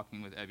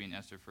walking with Ebby and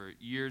Esther for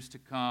years to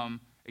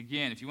come.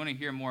 Again, if you want to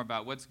hear more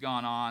about what's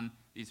gone on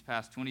these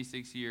past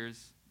 26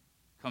 years,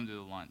 come to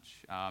the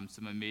lunch.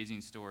 Some amazing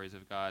stories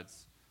of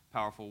God's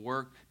powerful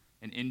work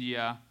in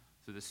India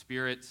through the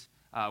Spirit.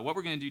 What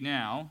we're going to do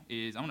now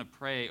is I'm going to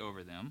pray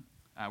over them.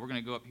 We're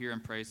going to go up here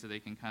and pray so they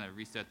can kind of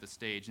reset the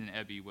stage, and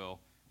Ebby will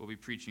be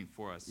preaching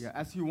for us. Yeah,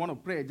 as you want to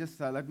pray, just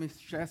let me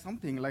share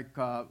something.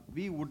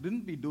 We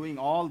wouldn't be doing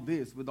all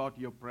this without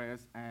your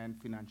prayers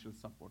and financial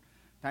support.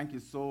 Thank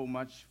you so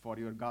much for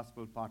your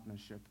gospel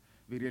partnership.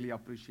 We really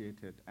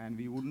appreciate it. And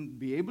we wouldn't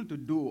be able to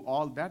do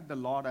all that the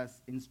Lord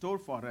has in store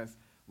for us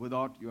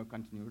without your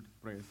continued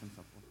prayers and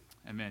support.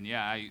 Amen.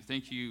 Yeah, I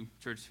thank you,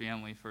 church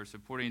family, for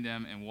supporting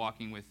them and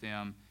walking with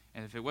them.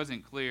 And if it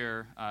wasn't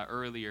clear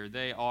earlier,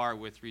 they are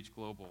with Reach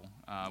Global,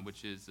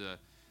 which is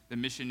the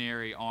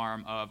missionary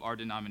arm of our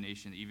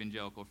denomination, the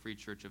Evangelical Free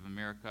Church of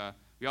America.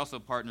 We also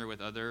partner with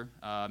other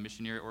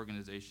missionary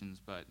organizations,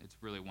 but it's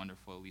really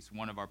wonderful. At least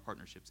one of our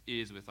partnerships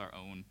is with our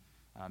own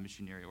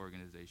missionary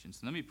organization.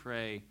 So let me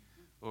pray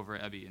over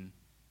Ebby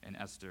and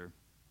Esther.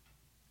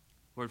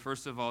 Lord,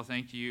 first of all,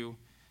 thank you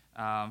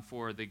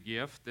for the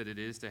gift that it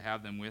is to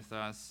have them with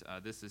us.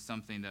 This is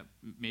something that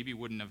maybe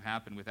wouldn't have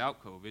happened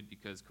without COVID,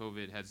 because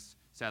COVID has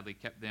sadly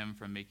kept them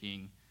from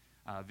making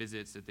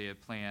visits that they had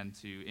planned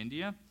to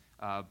India,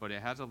 but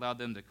it has allowed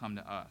them to come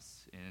to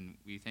us, and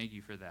we thank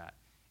you for that.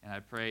 And I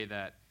pray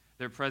that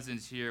their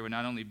presence here would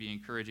not only be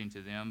encouraging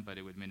to them, but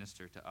it would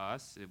minister to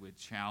us. It would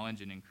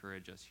challenge and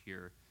encourage us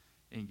here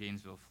in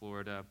Gainesville,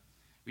 Florida.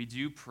 We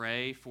do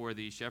pray for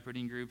these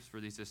shepherding groups, for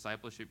these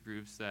discipleship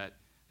groups, that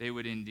they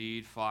would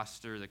indeed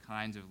foster the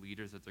kinds of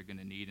leaders that they're going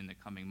to need in the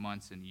coming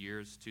months and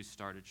years to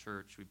start a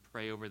church. We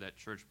pray over that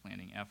church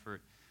planting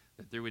effort,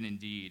 that there would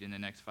indeed, in the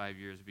next 5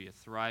 years, be a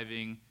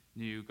thriving,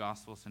 new,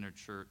 gospel-centered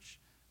church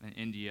in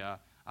India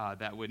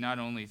that would not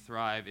only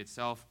thrive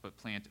itself, but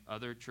plant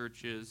other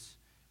churches.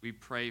 We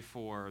pray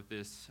for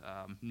this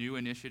new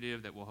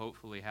initiative that will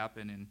hopefully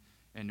happen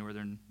in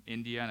northern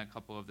India and a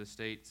couple of the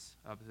states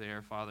up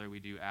there. Father, we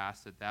do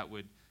ask that that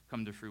would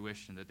come to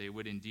fruition, that they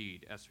would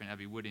indeed, Esther and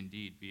Ebby would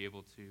indeed be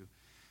able to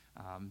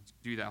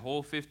do that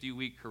whole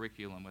 50-week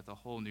curriculum with a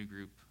whole new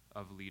group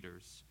of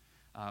leaders.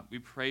 We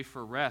pray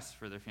for rest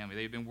for their family.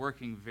 They've been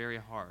working very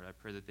hard. I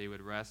pray that they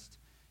would rest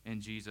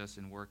in Jesus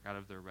and work out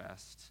of their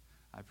rest.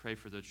 I pray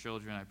for their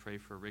children. I pray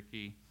for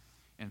Ricky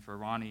and for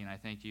Ronnie, and I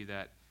thank you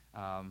that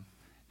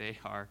they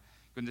are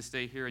going to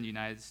stay here in the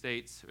United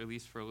States, or at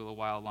least for a little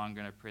while longer,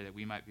 and I pray that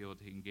we might be able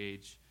to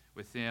engage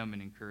with them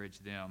and encourage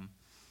them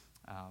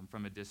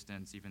from a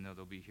distance, even though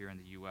they'll be here in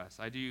the U.S.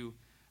 I do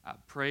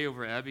pray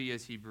over Ebby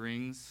as he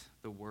brings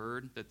the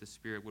word, that the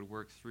Spirit would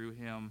work through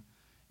him,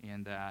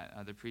 and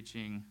that the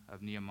preaching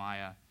of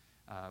Nehemiah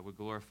would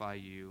glorify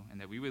you, and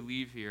that we would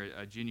leave here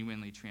a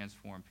genuinely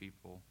transformed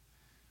people.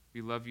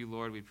 We love you,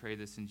 Lord. We pray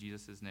this in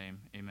Jesus' name.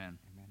 Amen.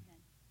 Amen.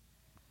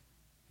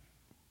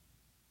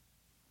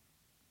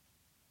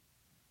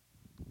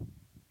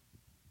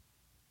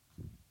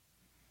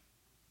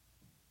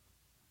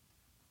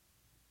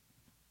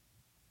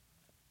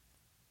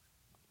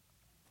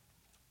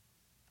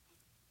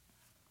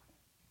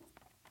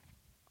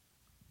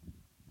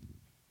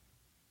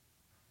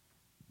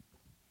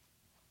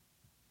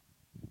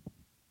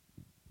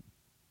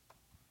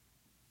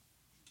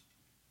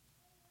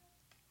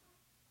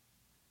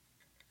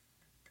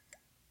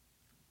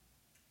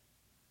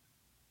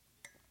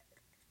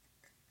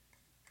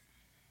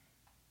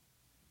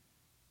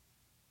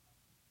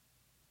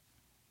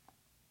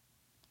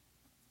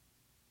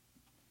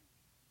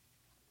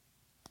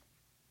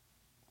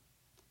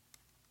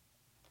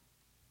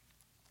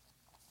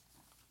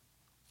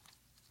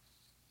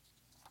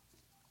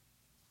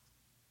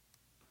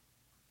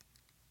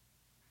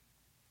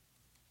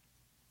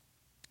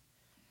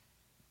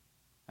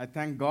 I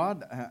thank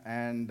God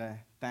and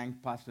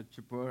thank Pastor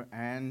Chipper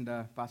and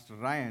Pastor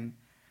Ryan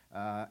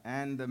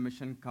and the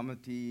mission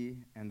committee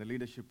and the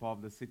leadership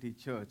of the City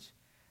Church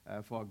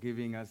for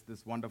giving us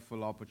this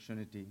wonderful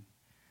opportunity.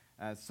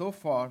 So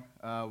far,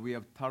 we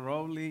have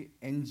thoroughly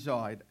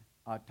enjoyed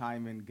our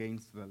time in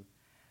Gainesville.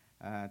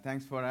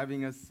 Thanks for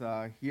having us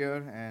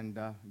here and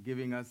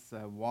giving us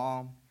a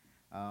warm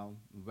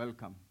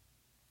welcome.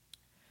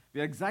 We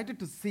are excited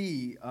to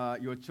see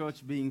your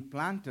church being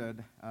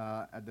planted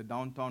at the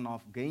downtown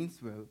of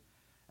Gainesville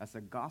as a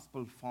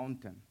gospel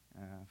fountain,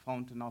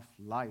 fountain of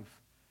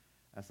life,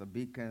 as a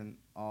beacon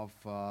of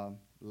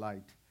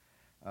light.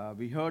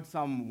 We heard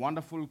some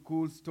wonderful,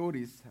 cool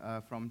stories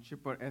from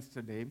Chipper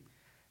yesterday.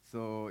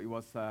 So he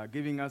was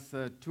giving us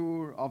a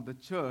tour of the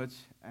church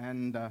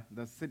and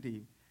the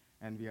city,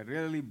 and we are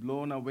really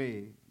blown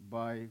away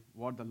by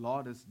what the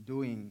Lord is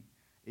doing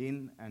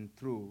in and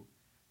through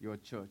your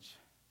church.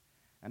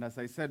 And as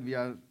I said, we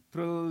are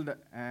thrilled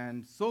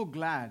and so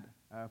glad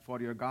for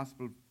your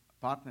gospel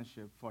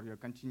partnership, for your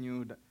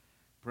continued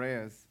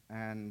prayers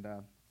and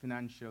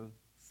financial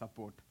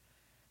support.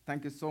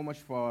 Thank you so much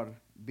for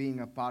being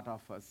a part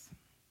of us.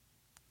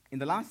 In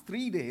the last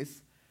 3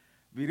 days,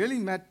 we really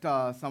met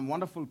some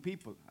wonderful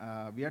people.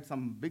 We had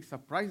some big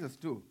surprises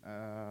too.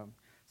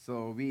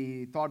 So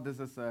we thought this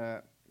is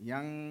a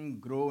young,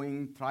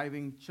 growing,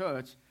 thriving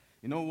church.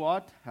 You know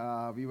what?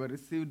 We were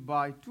received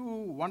by two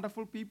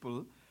wonderful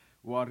people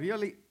who are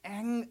really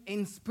young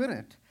in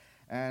spirit.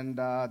 And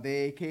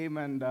they came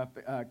to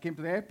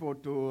the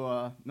airport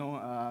to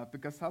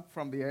pick us up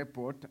from the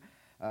airport,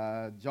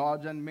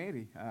 George and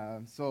Mary.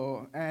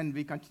 And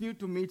we continue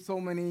to meet so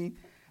many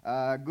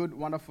good,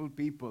 wonderful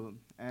people.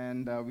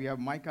 And we have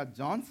Micah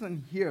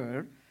Johnson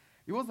here.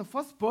 He was the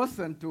first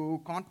person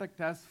to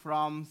contact us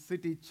from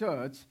City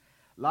Church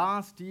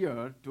last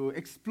year to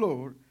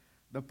explore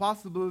the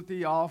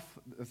possibility of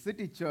the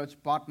City Church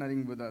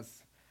partnering with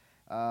us.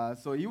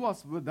 So he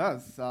was with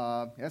us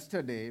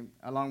yesterday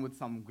along with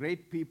some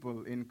great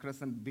people in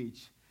Crescent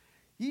Beach.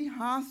 He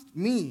asked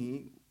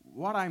me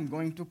what I'm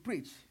going to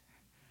preach.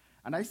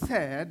 And I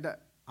said,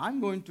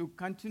 I'm going to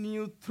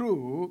continue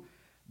through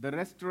the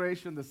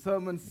restoration, the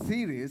sermon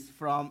series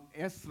from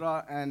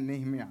Ezra and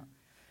Nehemiah.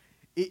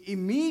 He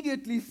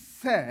immediately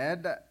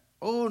said,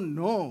 oh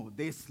no,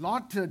 they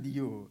slaughtered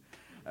you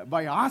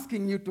by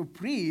asking you to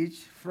preach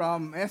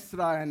from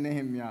Ezra and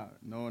Nehemiah.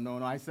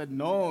 No. I said,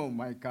 no,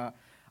 Micah.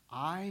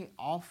 I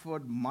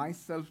offered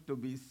myself to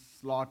be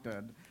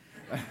slaughtered.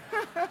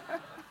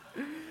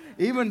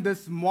 Even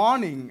this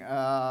morning,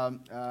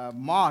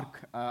 Mark,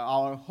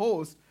 our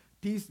host,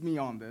 teased me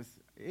on this.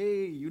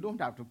 Hey, you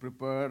don't have to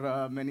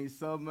prepare many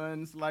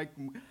sermons like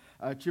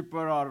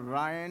Chipper or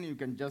Ryan. You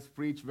can just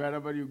preach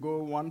wherever you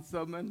go one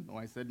sermon. No,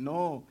 I said,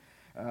 no.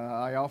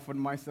 I offered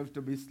myself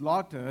to be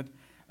slaughtered.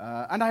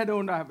 And I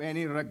don't have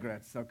any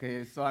regrets,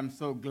 okay? So I'm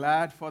so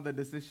glad for the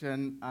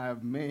decision I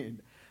have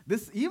made.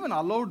 This even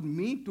allowed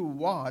me to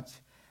watch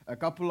a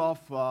couple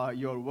of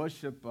your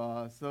worship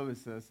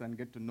services and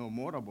get to know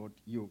more about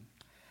you.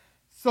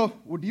 So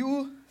would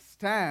you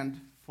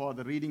stand for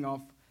the reading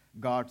of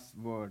God's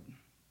word?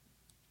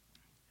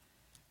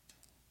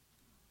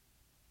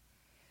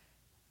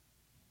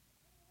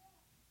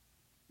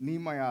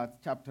 Nehemiah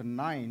chapter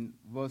 9,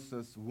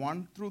 verses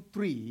 1 through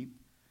 3,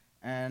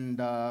 and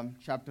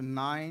chapter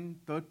 9,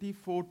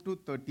 34 to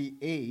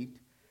 38,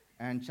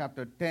 and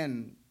chapter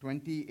 10,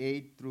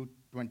 28 through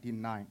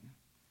 29.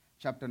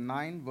 Chapter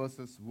 9,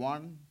 verses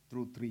 1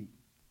 through 3.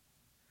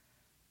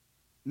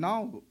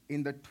 Now,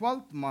 in the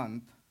 12th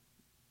month,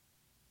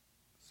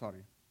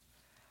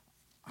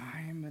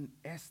 I'm an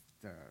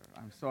Esther.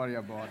 I'm sorry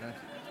about it.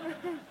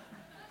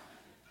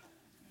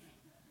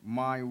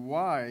 My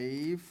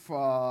wife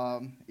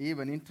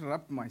even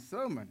interrupted my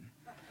sermon.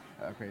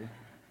 Okay.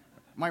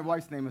 My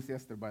wife's name is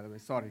Esther, by the way.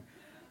 Sorry.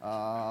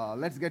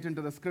 Let's get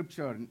into the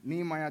scripture.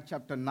 Nehemiah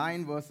chapter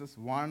 9, verses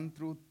 1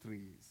 through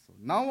 3. So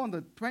now on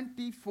the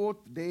 24th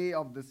day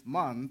of this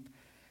month,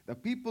 the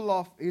people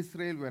of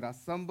Israel were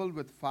assembled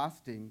with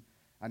fasting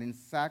and in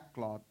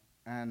sackcloth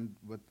and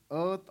with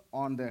earth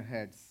on their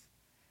heads.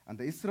 And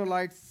the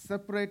Israelites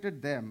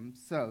separated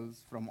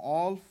themselves from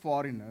all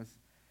foreigners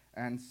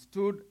and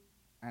stood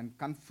and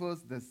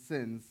confessed the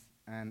sins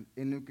and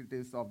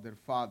iniquities of their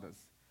fathers.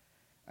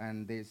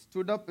 And they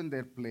stood up in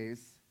their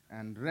place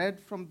and read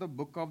from the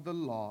book of the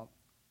law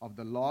of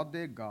the Lord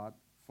their God.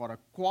 For a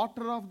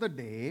quarter of the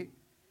day,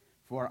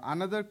 for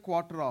another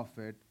quarter of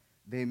it,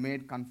 they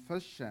made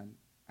confession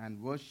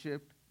and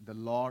worshipped the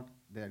Lord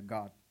their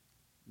God.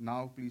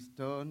 Now please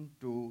turn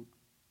to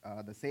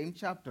the same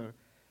chapter,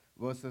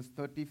 verses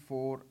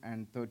 34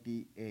 and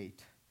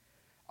 38.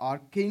 Our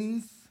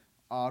kings,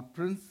 our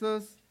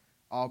princes,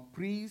 our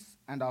priests,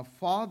 and our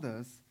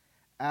fathers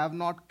have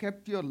not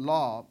kept your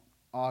law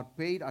or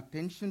paid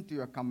attention to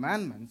your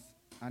commandments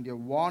and your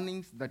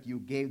warnings that you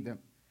gave them.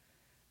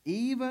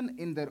 Even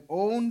in their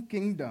own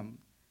kingdom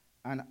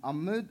and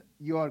amid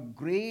your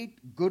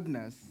great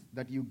goodness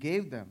that you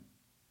gave them,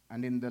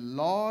 and in the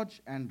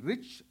large and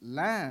rich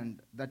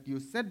land that you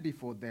set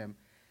before them,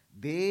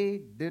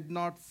 they did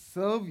not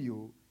serve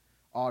you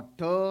or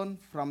turn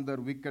from their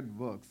wicked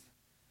works.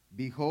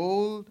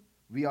 Behold,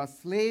 we are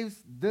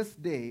slaves this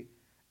day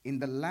in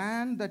the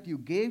land that you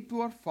gave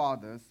to our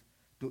fathers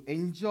to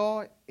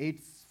enjoy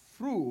its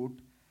fruit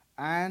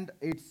and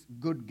its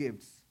good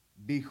gifts.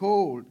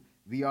 Behold,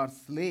 we are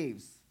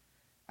slaves,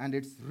 and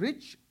its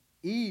rich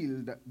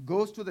yield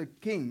goes to the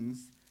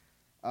kings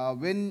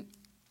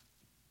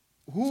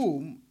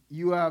whom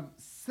you have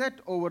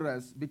set over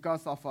us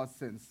because of our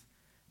sins.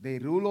 They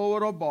rule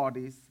over our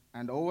bodies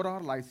and over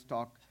our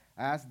livestock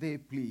as they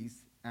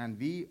please, and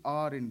we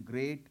are in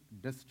great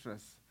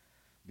distress.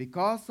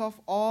 Because of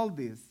all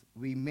this,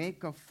 we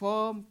make a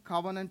firm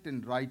covenant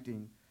in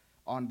writing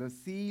on the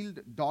sealed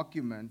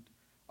document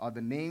are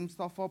the names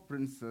of our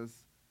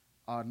princes,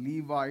 our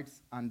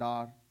Levites, and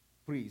our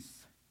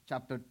priests.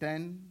 Chapter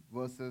 10,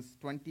 verses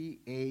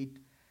 28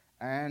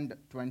 and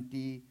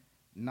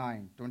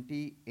 29.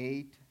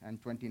 28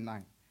 and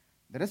 29.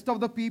 The rest of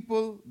the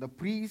people, the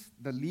priests,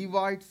 the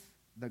Levites,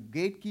 the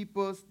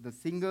gatekeepers, the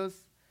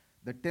singers,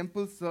 the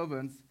temple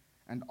servants,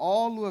 and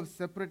all who have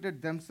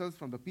separated themselves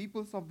from the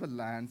peoples of the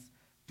lands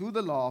to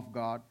the law of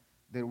God,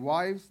 their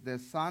wives, their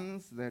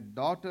sons, their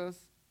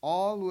daughters,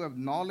 all who have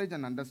knowledge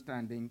and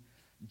understanding,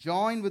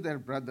 join with their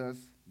brothers,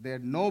 their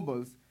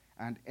nobles,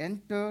 and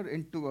enter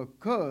into a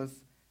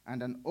curse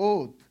and an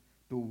oath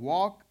to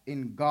walk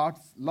in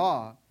God's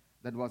law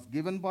that was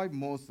given by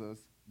Moses,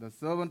 the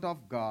servant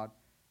of God,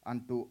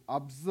 and to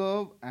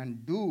observe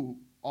and do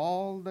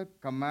all the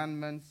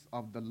commandments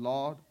of the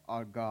Lord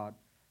our God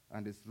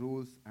and his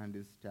rules and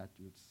his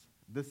statutes.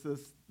 This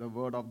is the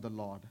word of the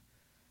Lord.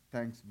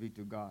 Thanks be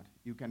to God.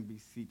 You can be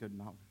seated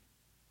now.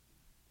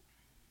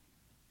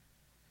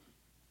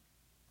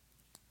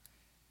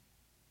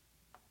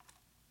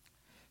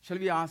 Shall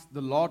we ask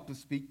the Lord to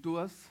speak to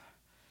us?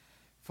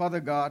 Father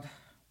God,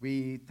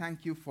 we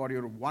thank you for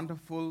your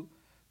wonderful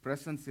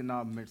presence in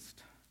our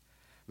midst.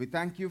 We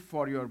thank you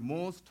for your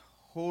most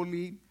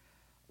holy,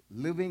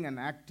 living, and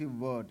active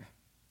word.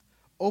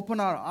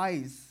 Open our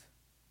eyes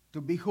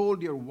to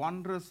behold your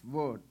wondrous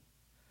word.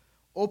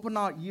 Open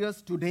our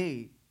ears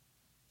today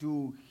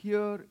to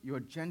hear your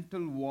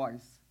gentle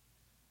voice.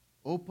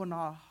 Open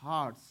our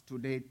hearts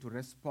today to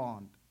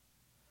respond.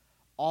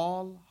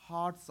 All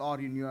hearts are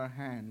in your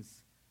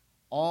hands,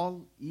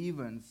 all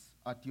events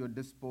at your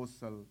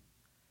disposal.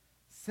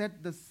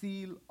 Set the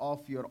seal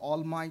of your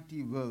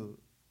almighty will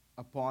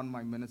upon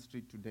my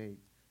ministry today.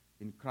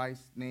 In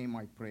Christ's name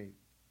I pray.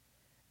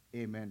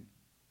 Amen.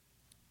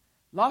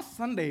 Last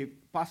Sunday,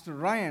 Pastor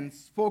Ryan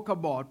spoke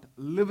about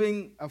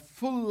living a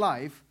full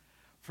life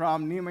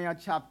from Nehemiah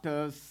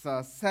chapters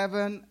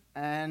 7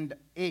 and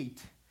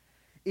 8.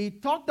 He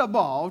talked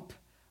about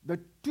the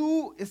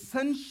two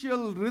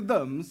essential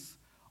rhythms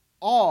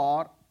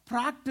or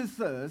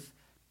practices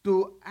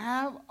to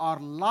have our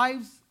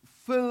lives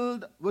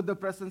filled with the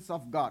presence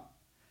of God.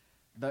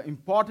 The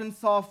importance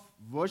of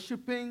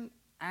worshiping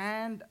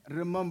and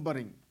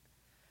remembering.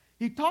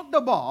 He talked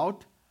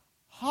about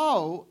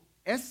how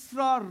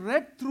Ezra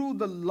read through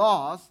the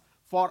laws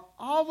for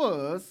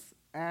hours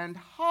and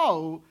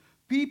how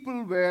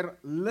people were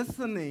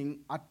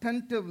listening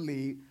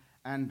attentively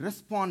and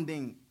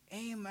responding,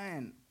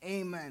 Amen,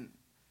 Amen.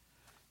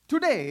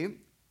 Today,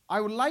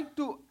 I would like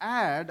to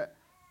add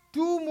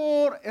two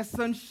more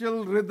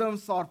essential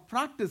rhythms or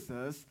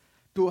practices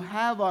to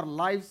have our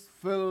lives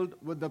filled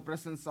with the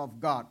presence of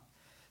God.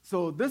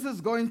 So this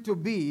is going to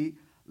be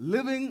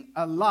Living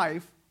a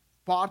Life,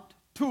 Part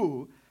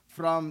 2,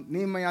 from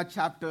Nehemiah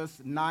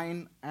chapters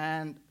 9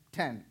 and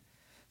 10.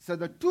 So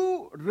the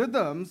two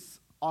rhythms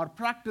or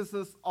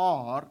practices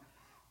are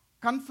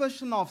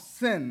confession of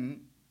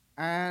sin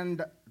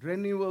and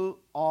renewal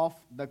of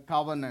the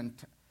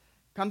covenant.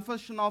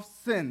 Confession of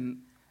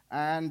sin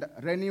and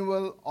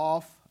renewal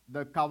of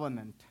the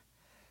covenant.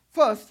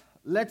 First,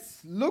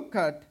 let's look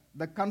at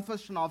the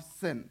confession of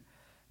sin.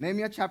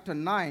 Nehemiah chapter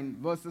 9,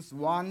 verses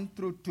 1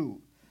 through 2.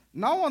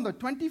 Now on the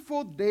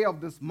 24th day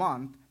of this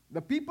month,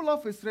 the people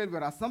of Israel were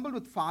assembled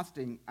with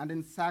fasting and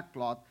in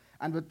sackcloth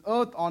and with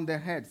earth on their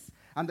heads.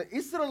 And the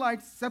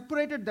Israelites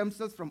separated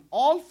themselves from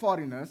all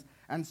foreigners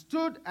and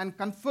stood and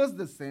confessed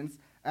the sins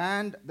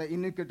and the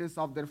iniquities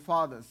of their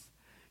fathers.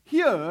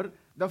 Here,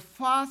 the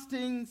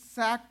fasting,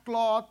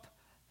 sackcloth,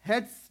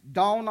 heads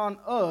down on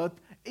earth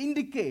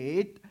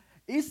indicate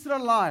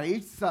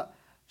Israelites'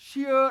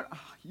 sheer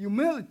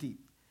humility.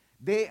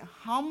 They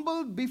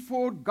humbled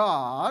before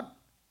God.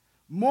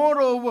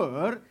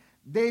 Moreover,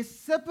 they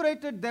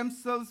separated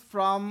themselves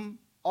from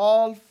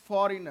all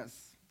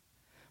foreigners.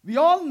 We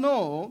all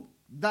know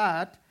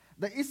that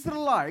the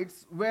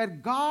Israelites were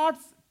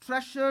God's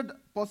treasured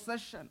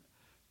possession,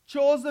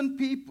 chosen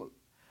people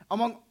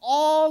among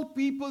all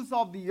peoples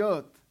of the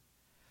earth,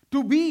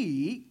 to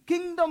be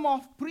kingdom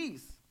of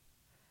priests.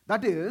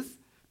 That is,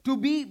 to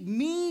be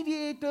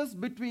mediators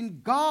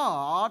between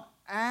God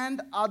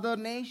and other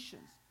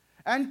nations,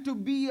 and to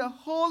be a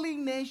holy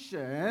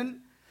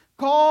nation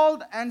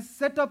called and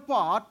set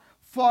apart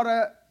for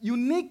a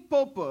unique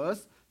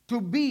purpose,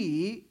 to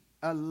be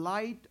a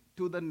light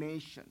to the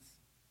nations.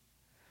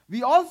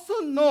 We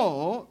also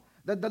know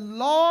that the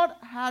Lord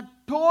had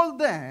told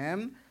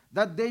them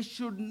that they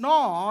should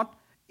not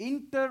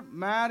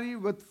intermarry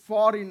with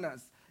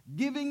foreigners,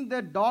 giving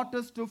their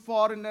daughters to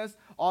foreigners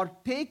or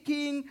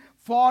taking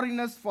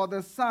foreigners for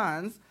their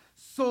sons,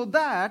 so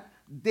that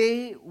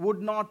they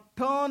would not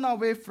turn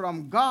away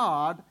from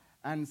God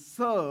and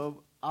serve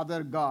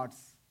other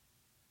gods.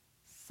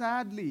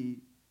 Sadly,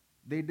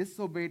 they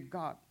disobeyed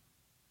God.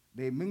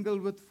 They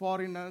mingled with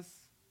foreigners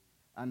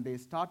and they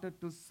started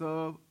to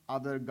serve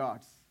other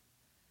gods.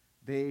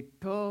 They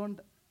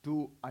turned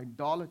to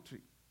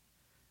idolatry.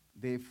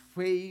 They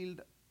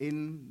failed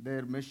in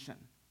their mission.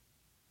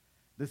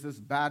 This is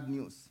bad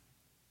news.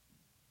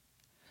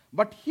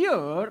 But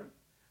here,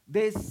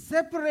 they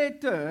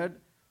separated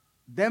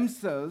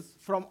themselves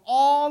from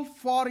all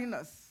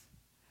foreigners.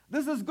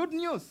 This is good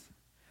news.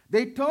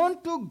 They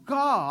turned to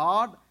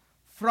God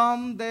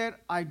from their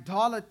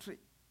idolatry.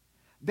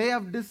 They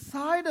have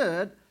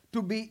decided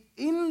to be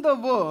in the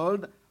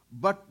world,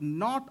 but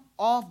not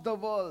of the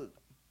world.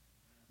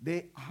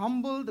 They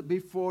humbled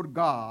before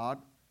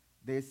God.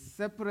 They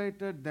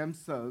separated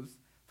themselves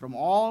from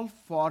all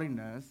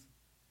foreigners,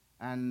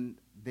 and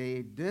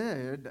they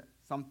did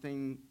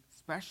something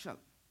special.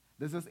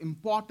 This is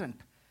important.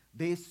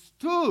 They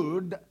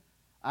stood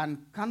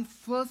and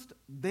confessed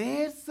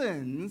their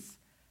sins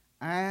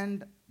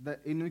and the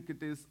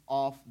iniquities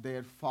of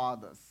their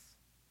fathers.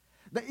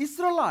 The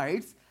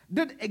Israelites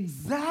did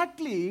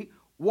exactly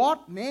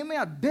what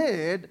Nehemiah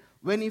did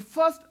when he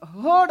first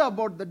heard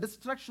about the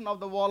destruction of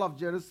the wall of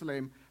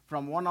Jerusalem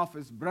from one of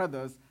his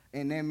brothers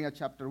in Nehemiah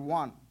chapter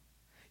 1.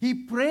 He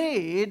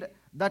prayed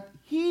that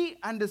he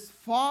and his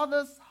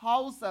father's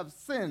house have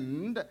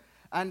sinned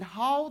and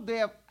how they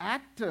have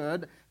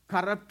acted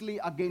corruptly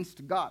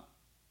against God.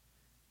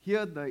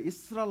 Here the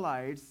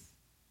Israelites,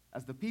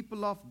 as the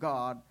people of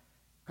God,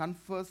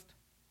 confessed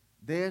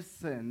their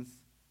sins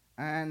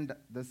and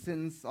the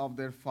sins of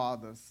their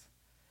fathers.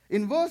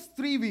 In verse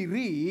 3 we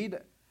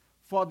read,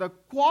 "For the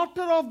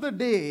quarter of the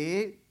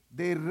day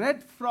they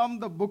read from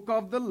the book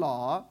of the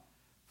law,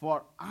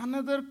 for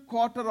another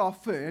quarter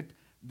of it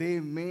they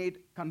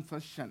made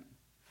confession."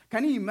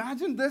 Can you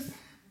imagine this?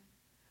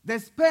 They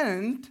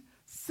spent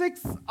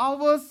 6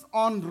 hours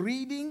on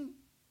reading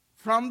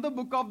from the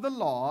book of the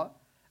law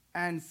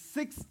and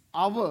 6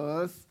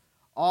 hours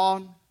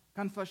on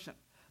confession.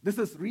 This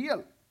is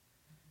real.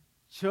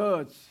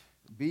 Church,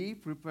 be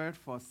prepared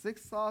for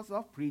 6 hours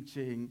of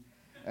preaching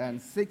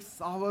and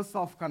 6 hours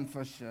of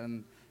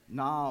confession.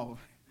 Now,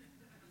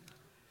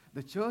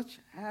 the church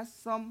has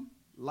some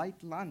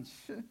light lunch.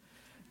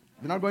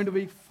 We're not going to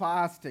be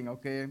fasting,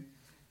 okay?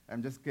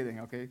 I'm just kidding,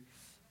 okay?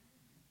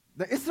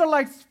 The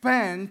Israelites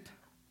spent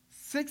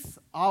 6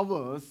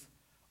 hours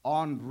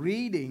on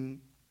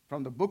reading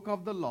from the book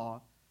of the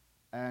law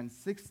and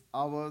 6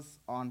 hours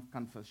on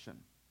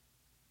confession.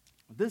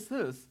 This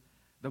is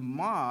the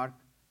mark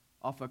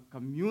of a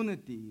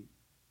community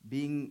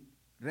being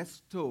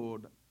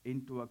restored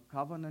into a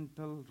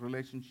covenantal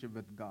relationship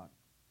with God.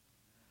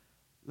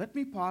 Let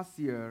me pause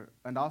here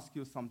and ask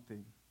you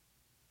something.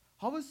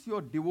 How is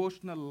your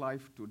devotional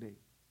life today?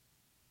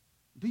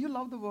 Do you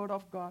love the Word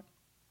of God?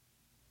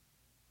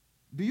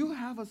 Do you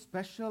have a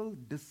special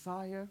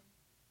desire,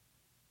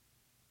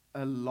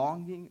 a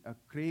longing, a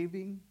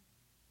craving,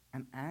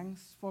 an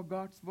angst for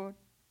God's Word?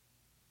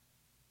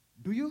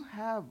 Do you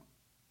have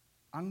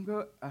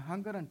a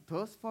hunger and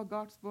thirst for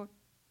God's Word?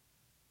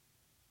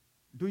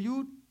 Do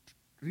you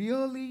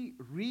really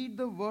read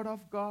the Word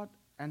of God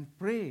and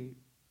pray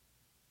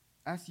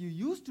as you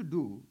used to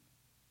do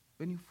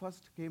when you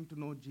first came to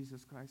know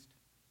Jesus Christ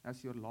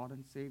as your Lord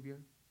and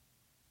Savior?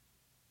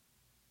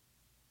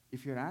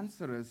 If your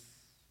answer is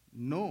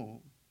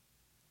no,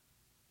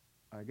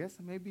 I guess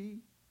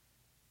maybe,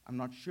 I'm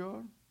not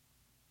sure,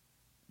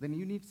 then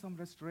you need some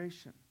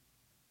restoration.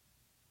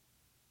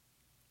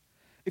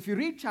 If you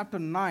read chapter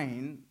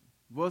 9,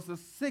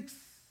 verses 6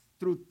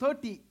 through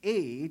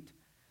 38,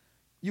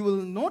 you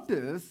will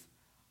notice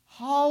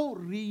how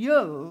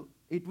real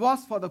it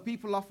was for the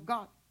people of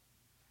God.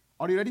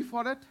 Are you ready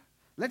for it?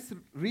 Let's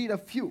read a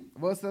few,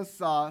 verses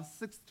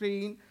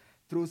 16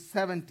 through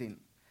 17.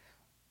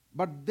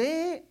 "But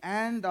they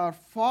and our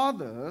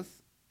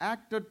fathers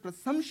acted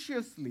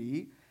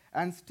presumptuously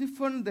and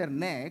stiffened their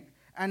neck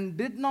and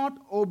did not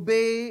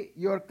obey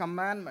your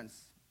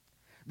commandments.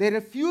 They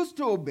refused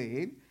to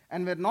obey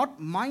and were not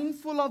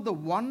mindful of the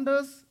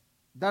wonders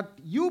that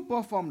you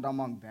performed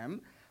among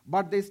them,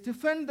 but they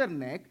stiffened their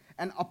neck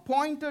and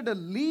appointed a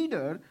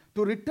leader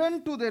to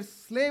return to their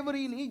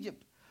slavery in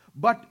Egypt.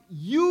 But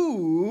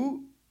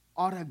you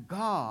are a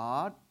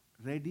God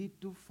ready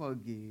to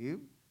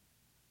forgive,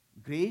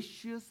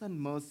 gracious and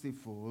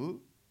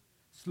merciful,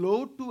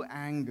 slow to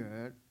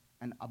anger,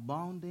 and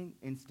abounding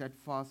in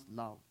steadfast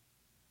love,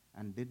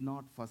 and did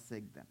not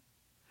forsake them."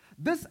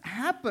 This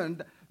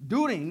happened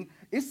during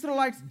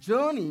Israelites'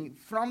 journey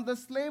from the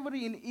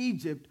slavery in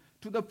Egypt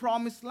to the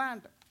promised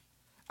land.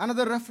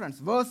 Another reference,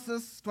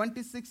 verses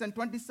 26 and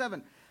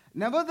 27.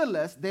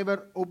 "Nevertheless, they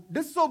were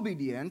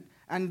disobedient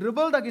and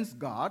rebelled against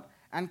God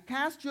and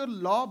cast your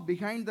law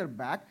behind their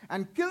back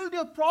and killed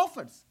your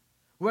prophets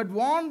who had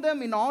warned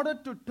them in order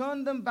to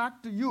turn them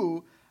back to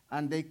you,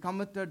 and they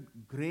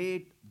committed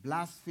great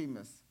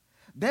blasphemies.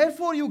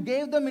 Therefore you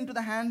gave them into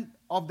the hand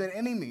of their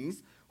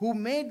enemies who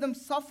made them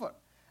suffer.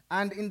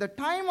 And in the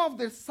time of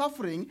their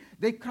suffering,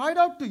 they cried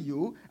out to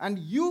you, and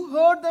you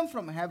heard them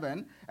from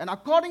heaven, and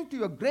according to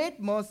your great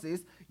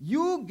mercies,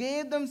 you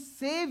gave them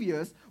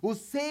saviors who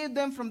saved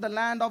them from the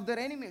land of their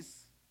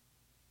enemies."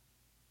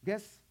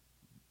 Guess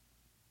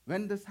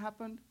when this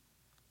happened?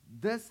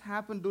 This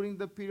happened during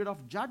the period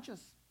of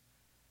Judges.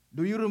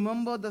 Do you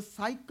remember the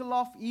cycle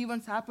of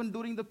events happened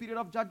during the period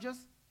of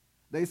Judges?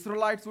 The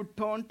Israelites would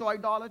turn to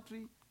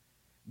idolatry.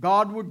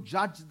 God would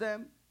judge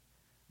them.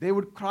 They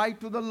would cry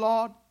to the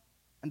Lord,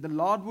 and the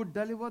Lord would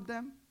deliver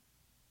them.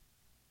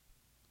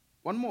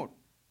 One more,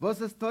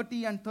 verses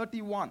 30 and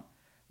 31.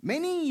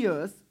 "Many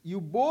years you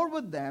bore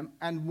with them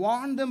and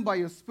warned them by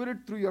your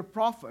Spirit through your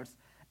prophets,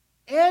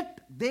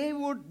 yet they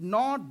would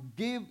not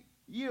give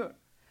ear.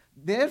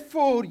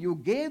 Therefore you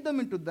gave them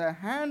into the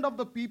hand of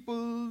the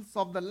peoples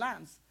of the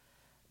lands.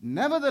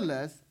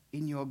 Nevertheless,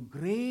 in your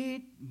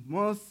great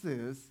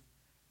mercies,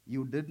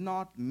 you did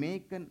not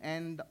make an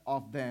end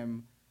of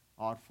them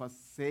or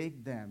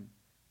forsake them,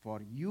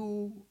 for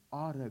you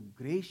are a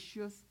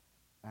gracious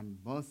and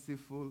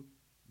merciful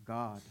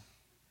God.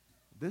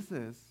 This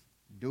is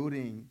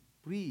during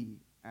pre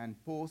and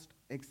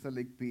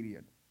post-exilic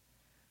period.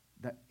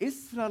 The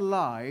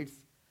Israelites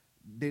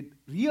did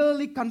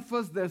really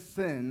confess their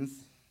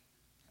sins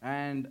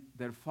and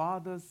their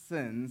father's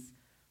sins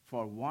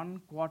for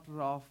 1/4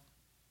 of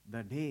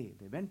the day.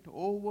 They went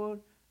over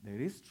their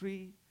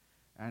history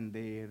and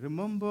they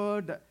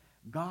remembered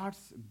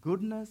God's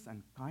goodness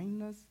and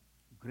kindness,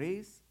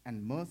 grace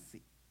and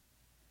mercy.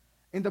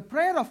 In the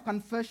prayer of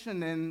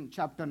confession in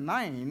chapter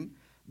 9,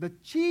 the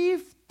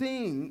chief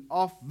thing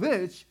of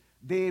which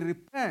they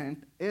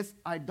repent is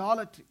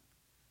idolatry.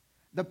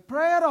 The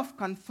prayer of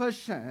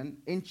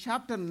confession in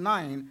chapter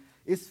 9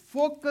 is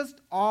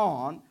focused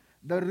on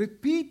the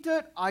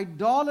repeated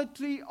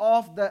idolatry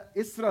of the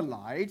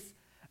Israelites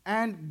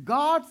and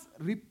God's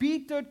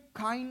repeated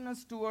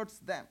kindness towards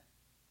them.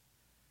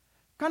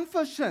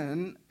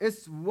 Confession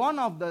is one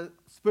of the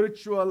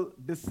spiritual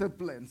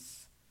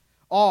disciplines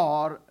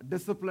or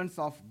disciplines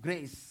of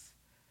grace.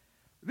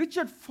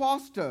 Richard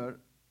Foster,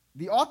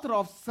 the author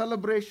of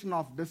Celebration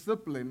of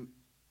Discipline,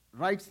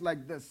 writes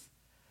like this: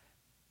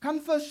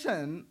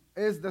 confession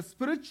is the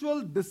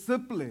spiritual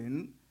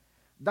discipline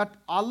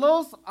that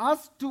allows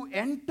us to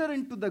enter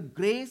into the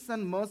grace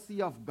and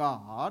mercy of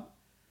God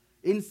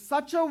in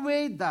such a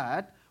way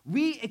that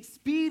we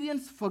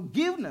experience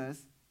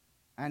forgiveness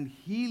and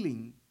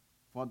healing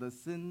for the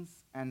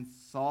sins and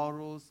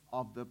sorrows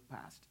of the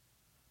past.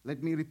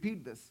 Let me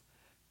repeat this.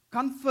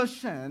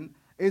 Confession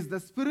is the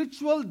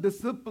spiritual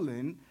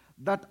discipline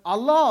that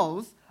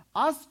allows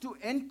us to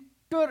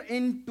enter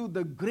into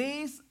the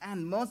grace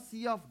and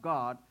mercy of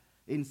God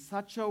in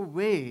such a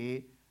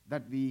way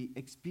that we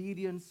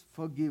experience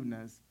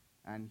forgiveness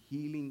and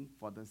healing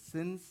for the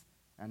sins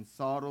and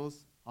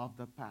sorrows of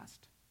the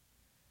past.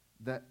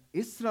 The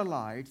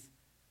Israelites,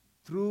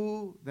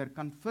 through their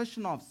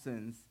confession of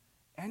sins,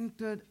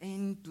 entered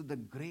into the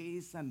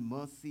grace and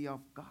mercy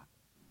of God,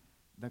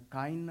 the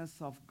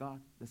kindness of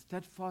God, the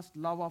steadfast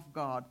love of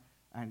God,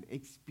 and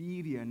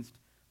experienced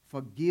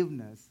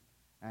forgiveness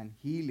and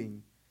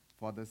healing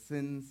for the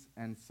sins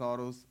and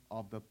sorrows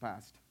of the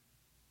past.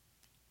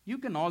 You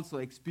can also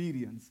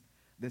experience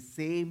the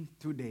same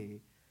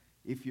today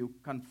if you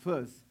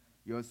confess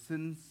your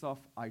sins of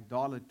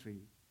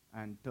idolatry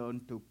and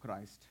turn to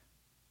Christ.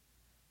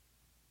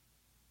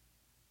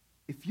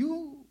 If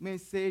you may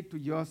say to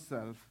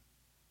yourself,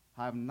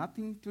 I have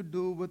nothing to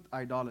do with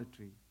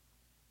idolatry,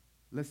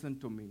 listen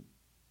to me.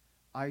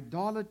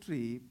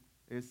 Idolatry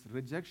is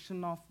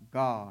rejection of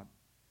God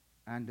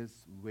and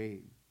His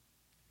way,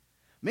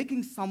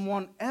 making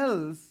someone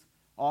else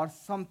or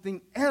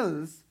something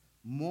else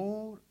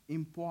more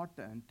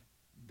important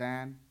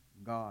than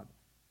God.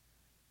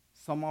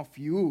 Some of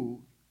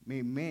you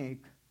may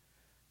make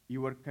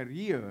your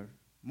career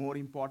more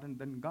important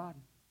than God,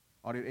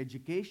 or your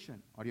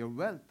education, or your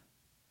wealth,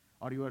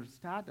 or your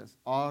status,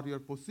 or your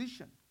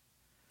position.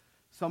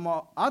 Some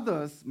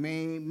others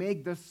may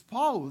make the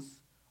spouse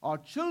or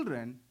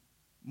children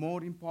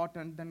more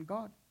important than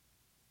God.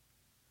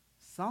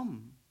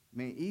 Some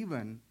may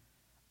even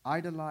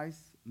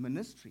idolize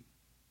ministry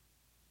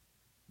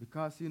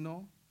because,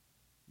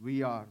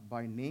 we are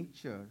by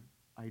nature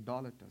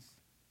idolaters.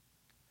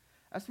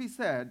 As we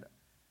said,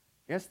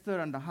 Esther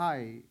and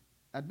I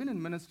had been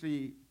in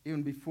ministry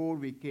even before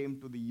we came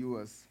to the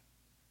US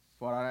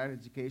for our higher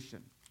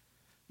education.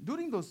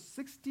 During those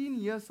 16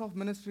 years of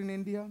ministry in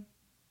India,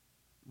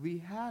 we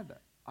had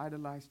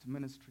idolized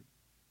ministry.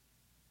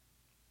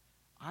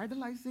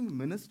 Idolizing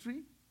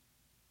ministry?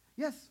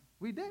 Yes,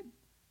 we did.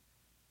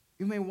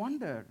 You may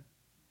wonder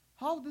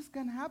how this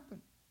can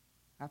happen.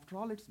 After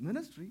all, it's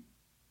ministry.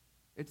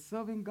 It's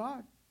serving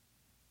God.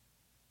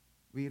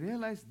 We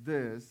realized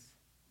this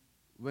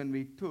when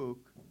we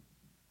took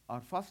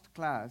our first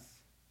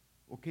class,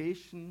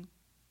 Occasion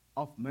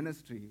of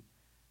Ministry,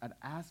 at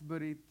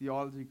Asbury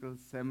Theological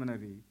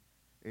Seminary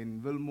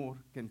in Wilmore,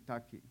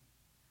 Kentucky.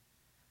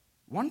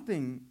 One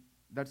thing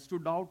that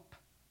stood out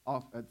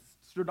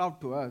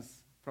to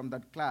us from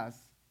that class,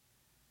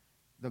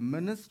 the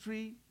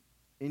ministry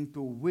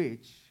into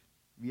which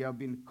we have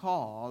been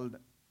called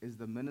is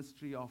the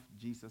ministry of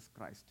Jesus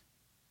Christ.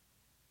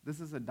 This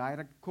is a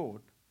direct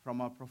quote from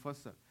our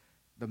professor.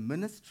 The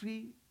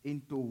ministry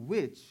into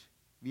which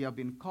we have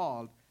been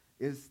called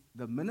is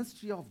the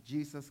ministry of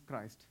Jesus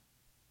Christ.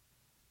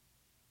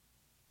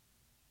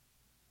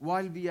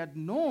 While we had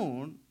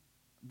known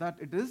that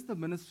it is the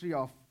ministry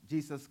of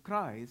Jesus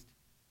Christ,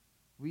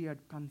 we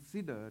had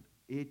considered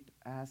it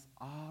as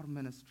our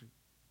ministry,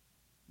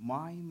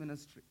 my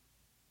ministry.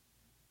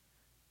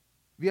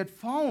 We had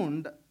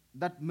found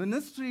that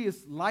ministry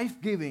is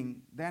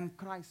life-giving than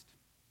Christ.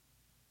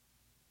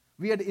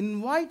 We had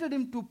invited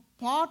Him to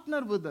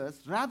partner with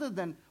us rather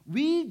than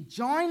we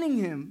joining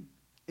Him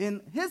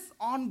in His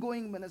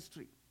ongoing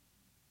ministry.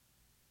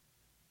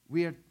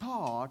 We had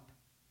thought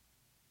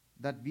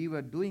that we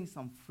were doing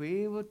some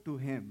favor to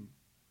Him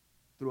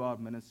through our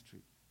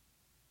ministry.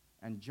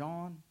 And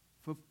John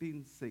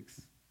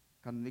 15:6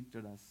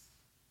 convicted us.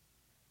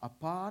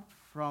 Apart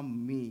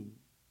from me,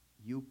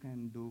 you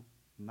can do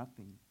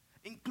nothing,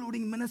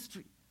 including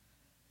ministry.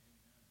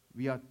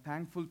 We are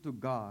thankful to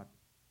God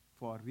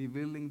for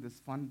revealing this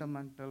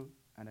fundamental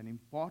and an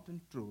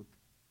important truth.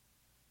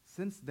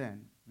 Since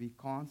then, we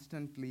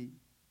constantly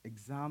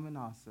examine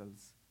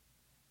ourselves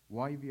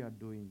why we are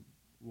doing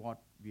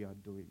what we are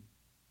doing.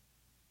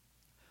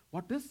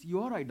 What is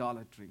your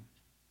idolatry?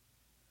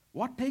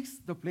 What takes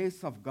the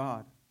place of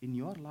God in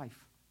your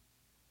life?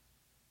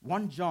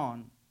 1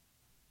 John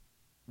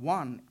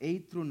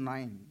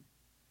 1:8-9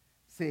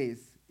 says,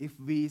 if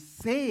we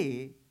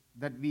say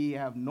that we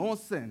have no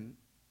sin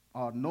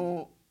or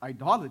no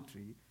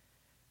idolatry,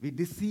 we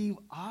deceive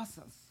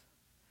ourselves,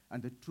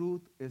 and the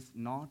truth is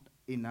not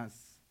in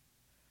us.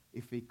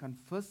 If we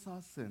confess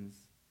our sins,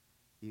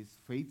 He is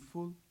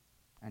faithful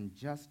and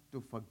just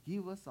to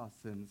forgive us our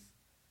sins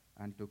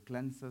and to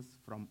cleanse us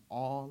from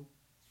all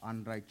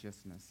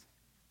unrighteousness.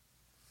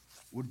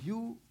 Would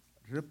you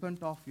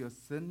repent of your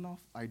sin of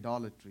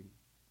idolatry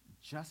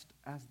just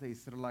as the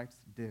Israelites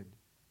did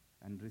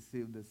and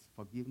receive this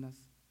forgiveness?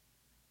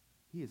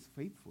 He is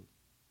faithful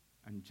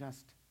and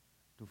just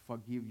to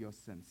forgive your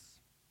sins.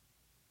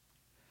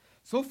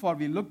 So far,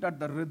 we looked at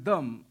the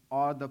rhythm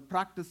or the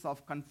practice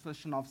of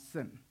confession of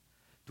sin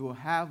to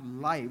have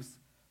lives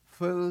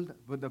filled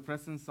with the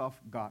presence of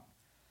God.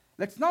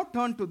 Let's now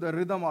turn to the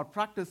rhythm or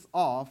practice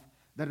of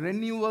the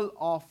renewal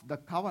of the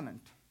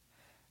covenant.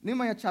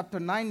 Nehemiah chapter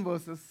 9,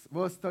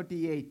 verse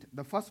 38,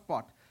 the first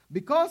part.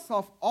 Because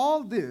of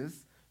all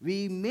this,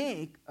 we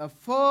make a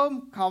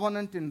firm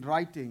covenant in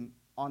writing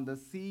on the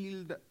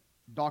sealed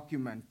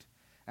document.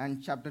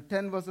 And chapter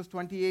 10, verses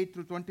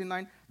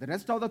 28-29, the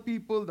rest of the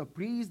people, the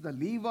priests, the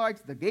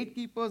Levites, the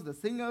gatekeepers, the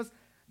singers,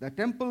 the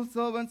temple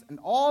servants, and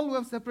all who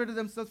have separated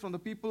themselves from the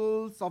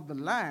peoples of the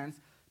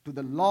lands to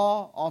the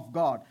law of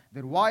God,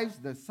 their wives,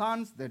 their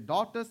sons, their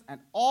daughters, and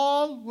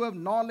all who have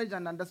knowledge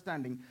and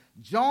understanding,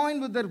 join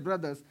with their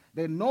brothers,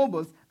 their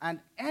nobles, and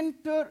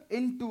enter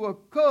into a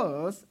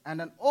curse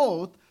and an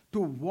oath to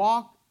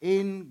walk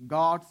in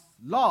God's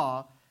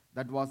law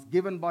that was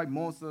given by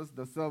Moses,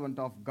 the servant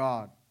of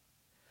God.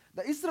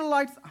 The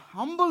Israelites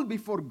humbled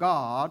before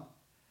God,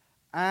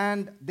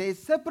 and they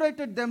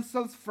separated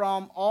themselves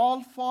from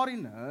all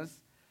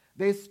foreigners.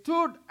 They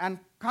stood and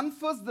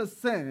confessed the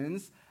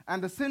sins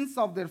and the sins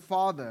of their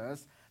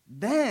fathers.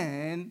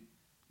 Then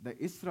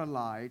the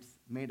Israelites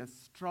made a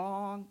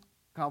strong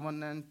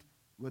covenant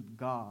with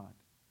God.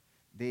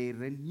 They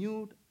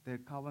renewed their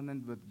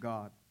covenant with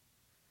God.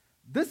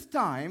 This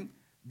time,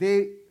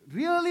 they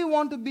really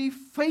want to be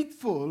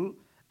faithful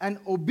and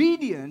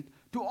obedient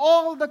to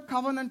all the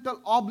covenantal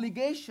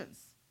obligations.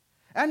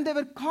 And they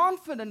were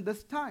confident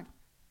this time.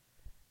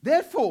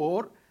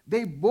 Therefore,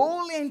 they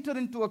boldly entered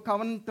into a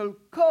covenantal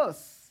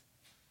curse.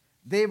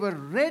 They were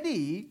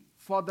ready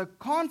for the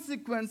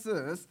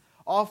consequences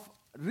of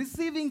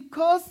receiving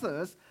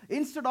curses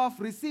instead of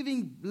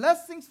receiving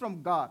blessings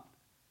from God.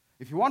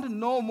 If you want to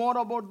know more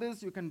about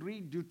this, you can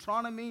read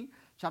Deuteronomy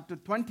chapter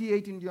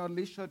 28 in your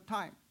leisure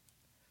time.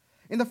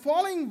 In the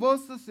following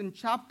verses in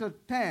chapter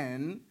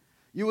 10,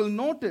 you will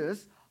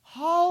notice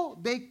how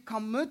they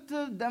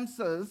committed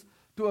themselves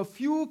to a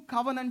few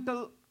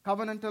covenantal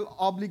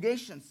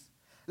obligations.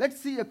 Let's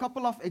see a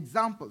couple of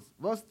examples.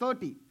 Verse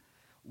 30.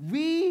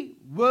 We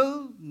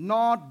will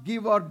not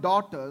give our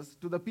daughters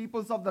to the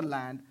peoples of the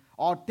land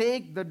or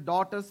take the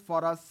daughters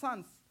for our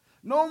sons.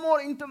 No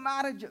more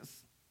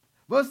intermarriages.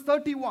 Verse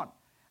 31.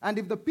 And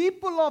if the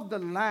peoples of the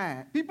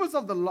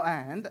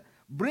land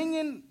bring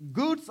in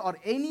goods or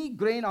any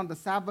grain on the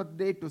Sabbath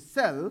day to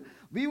sell,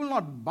 we will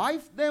not buy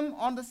them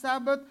on the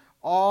Sabbath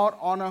or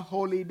on a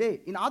holy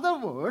day. In other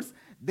words,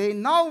 they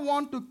now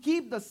want to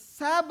keep the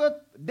Sabbath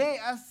day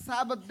as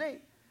Sabbath day.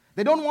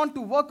 They don't want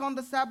to work on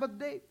the Sabbath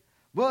day.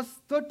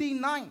 Verse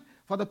 39,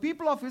 for the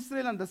people of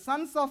Israel and the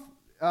sons of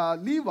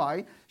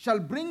Levi shall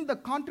bring the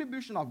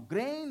contribution of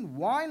grain,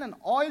 wine, and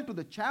oil to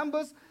the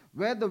chambers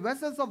where the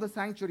vessels of the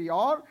sanctuary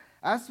are,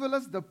 as well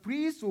as the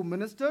priests who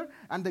minister,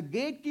 and the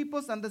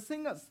gatekeepers and the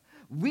singers.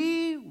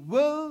 We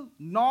will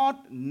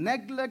not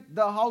neglect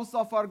the house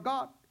of our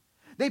God.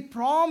 They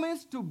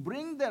promise to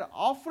bring their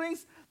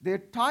offerings, their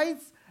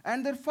tithes,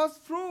 and their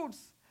first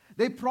fruits.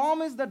 They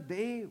promise that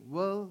they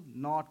will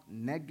not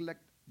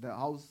neglect the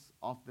house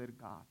of their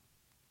God.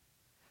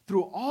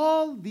 Through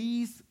all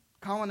these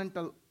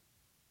covenantal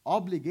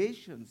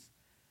obligations,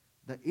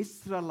 the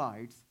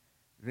Israelites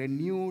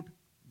renewed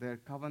their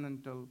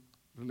covenantal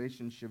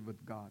relationship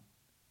with God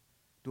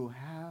to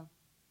have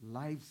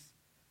lives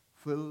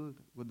filled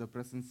with the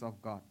presence of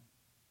God.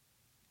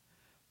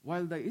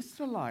 While the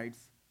Israelites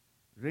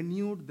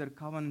renewed their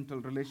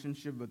covenantal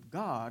relationship with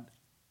God,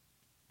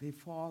 they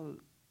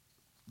failed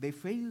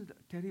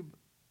terribly.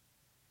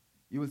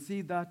 You will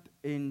see that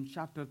in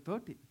chapter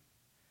 30.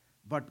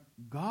 But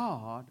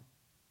God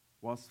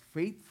was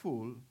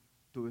faithful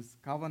to his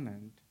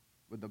covenant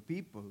with the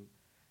people,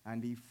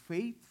 and he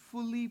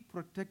faithfully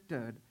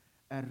protected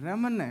a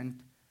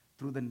remnant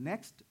through the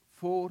next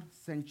 4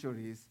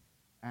 centuries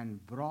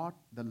and brought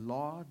the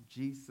Lord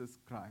Jesus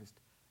Christ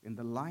in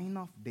the line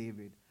of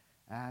David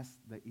as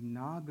the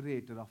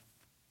inaugurator of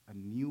a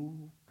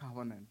new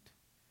covenant.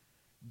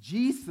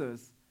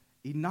 Jesus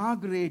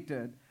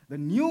inaugurated the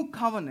new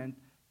covenant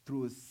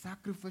through his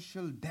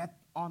sacrificial death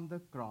on the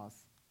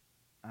cross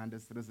and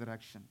his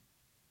resurrection.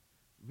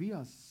 We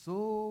are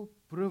so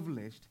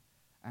privileged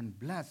and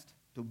blessed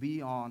to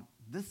be on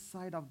this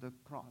side of the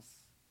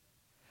cross.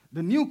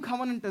 The new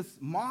covenant is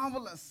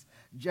marvelous.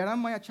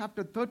 Jeremiah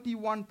chapter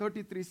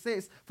 31:33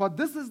 says, "For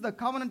this is the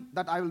covenant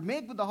that I will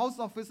make with the house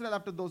of Israel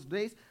after those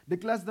days,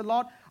 declares the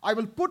Lord. I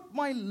will put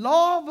my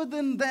law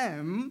within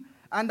them,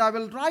 and I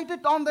will write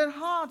it on their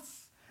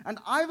hearts. And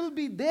I will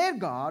be their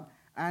God,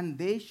 and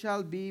they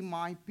shall be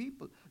my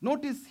people."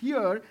 Notice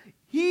here,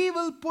 he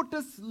will put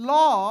his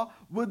law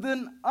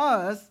within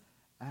us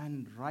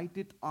and write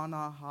it on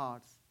our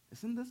hearts.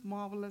 Isn't this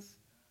marvelous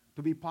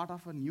to be part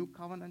of a new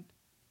covenant?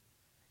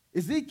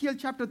 Ezekiel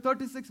chapter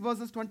 36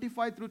 verses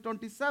 25 through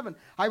 27.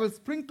 "I will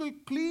sprinkle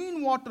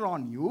clean water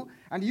on you,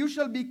 and you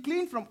shall be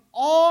clean from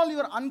all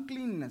your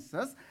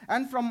uncleannesses,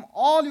 and from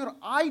all your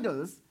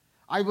idols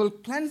I will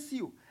cleanse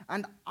you.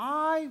 And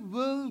I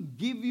will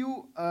give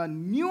you a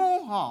new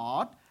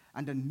heart,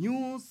 and a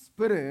new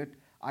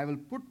spirit I will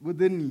put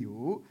within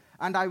you,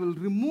 and I will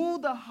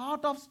remove the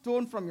heart of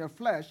stone from your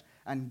flesh,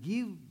 and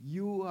give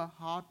you a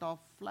heart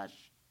of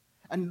flesh."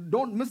 And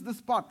don't miss this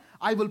part.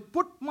 "I will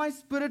put my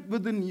spirit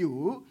within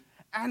you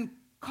and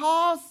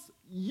cause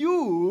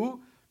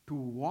you to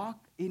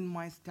walk in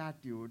my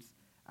statutes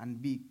and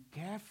be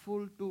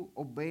careful to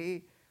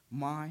obey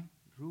my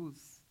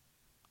rules."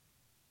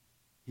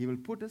 He will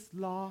put his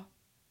law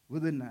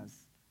within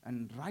us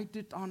and write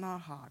it on our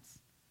hearts,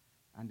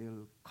 and he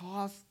will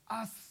cause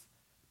us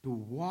to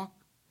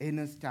walk in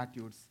his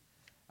statutes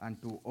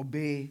and to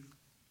obey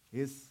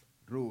his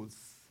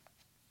rules.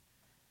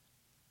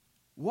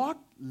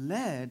 What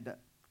led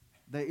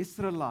the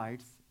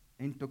Israelites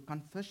into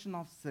confession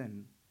of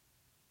sin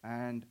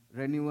and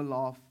renewal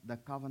of the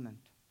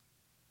covenant?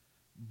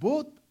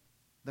 Both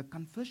the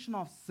confession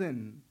of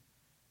sin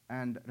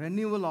and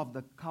renewal of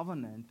the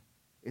covenant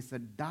is a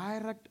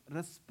direct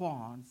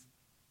response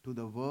to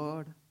the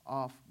word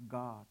of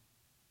God.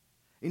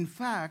 In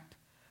fact,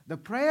 the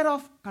prayer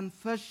of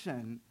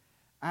confession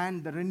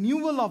and the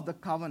renewal of the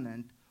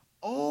covenant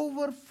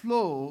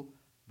overflow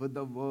with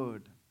the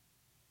word.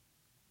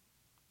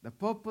 The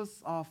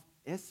purpose of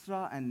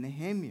Ezra and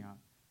Nehemiah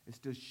is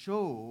to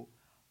show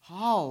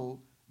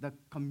how the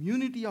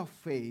community of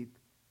faith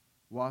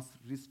was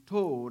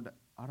restored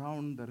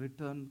around the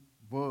written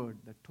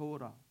word, the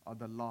Torah or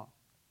the law.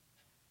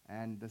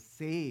 And the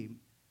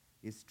same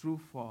is true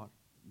for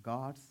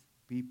God's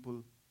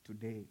people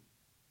today.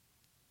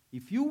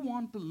 If you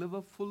want to live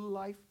a full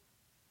life,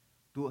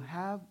 to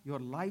have your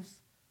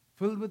lives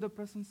filled with the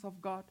presence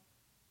of God,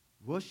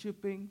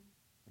 worshiping,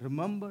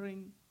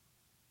 remembering,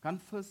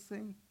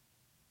 confessing,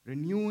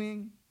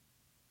 renewing,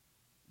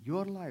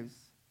 your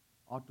lives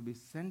ought to be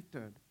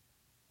centered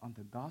on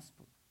the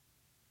gospel,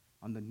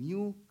 on the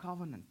new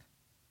covenant,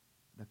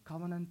 the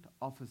covenant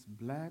of his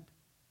blood,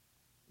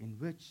 in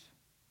which,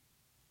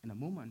 in a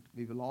moment,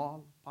 we will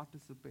all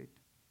participate,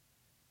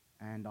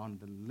 and on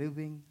the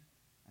living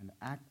and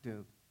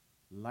active,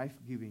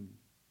 life-giving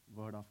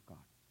word of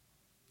God.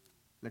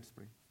 Let's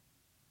pray.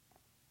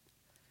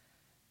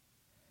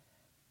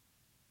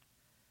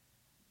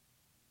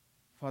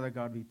 Father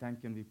God, we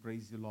thank you and we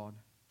praise you, Lord,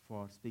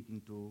 for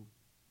speaking to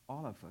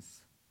all of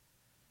us.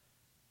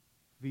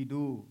 We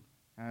do,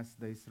 as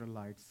the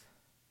Israelites,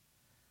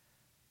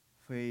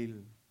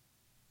 fail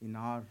in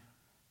our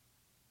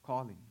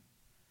calling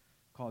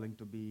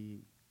to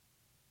be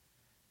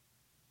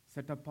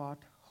set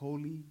apart,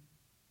 holy.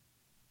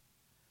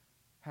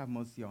 Have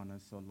mercy on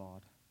us, O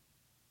Lord.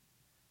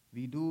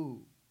 We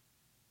do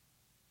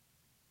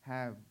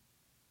have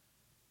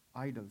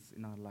idols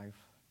in our life.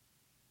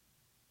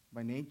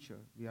 By nature,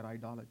 we are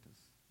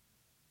idolaters.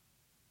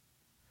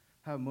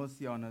 Have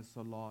mercy on us,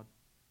 O Lord,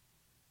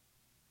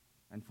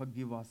 and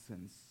forgive our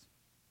sins.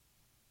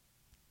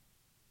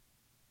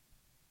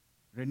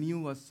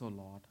 Renew us, O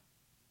Lord,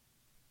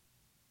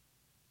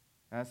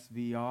 as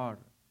we are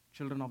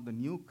children of the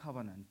new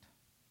covenant.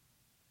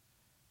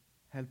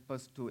 Help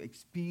us to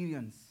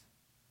experience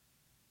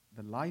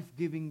the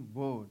life-giving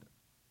word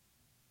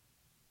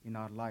in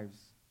our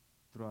lives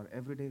through our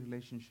everyday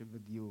relationship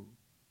with you,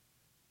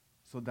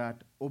 so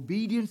that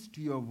obedience to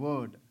your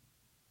word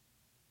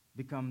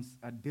becomes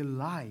a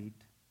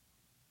delight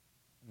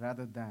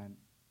rather than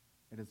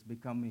it is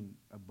becoming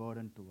a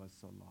burden to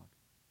us, O Lord.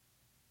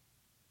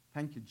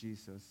 Thank you,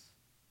 Jesus.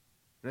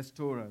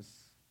 Restore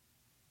us.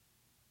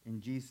 In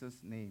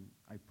Jesus' name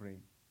I pray.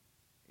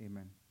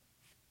 Amen.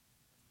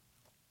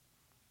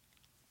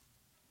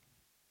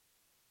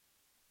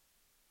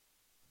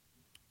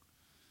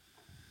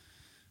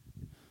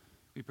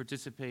 We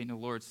participate in the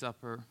Lord's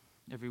Supper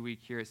every week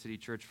here at City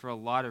Church for a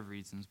lot of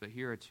reasons, but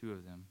here are two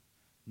of them.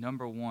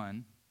 Number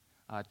one,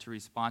 to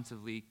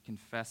responsively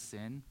confess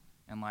sin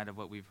in light of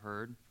what we've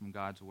heard from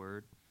God's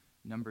word.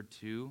 Number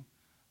two,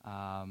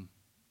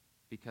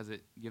 because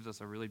it gives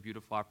us a really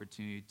beautiful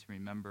opportunity to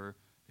remember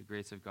the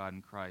grace of God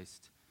in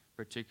Christ,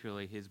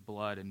 particularly his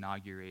blood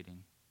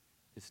inaugurating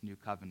this new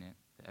covenant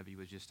that Evie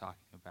was just talking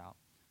about.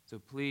 So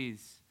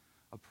please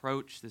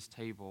approach this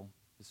table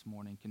this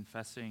morning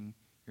confessing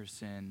your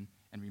sin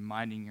and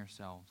reminding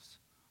yourselves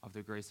of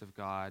the grace of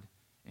God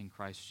in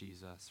Christ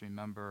Jesus.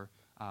 Remember,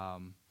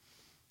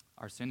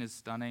 our sin is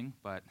stunning,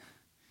 but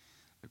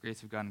the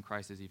grace of God in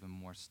Christ is even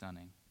more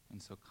stunning.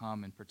 And so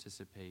come and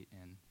participate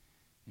and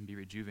be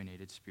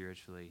rejuvenated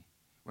spiritually.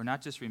 We're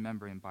not just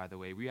remembering, by the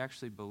way. We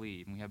actually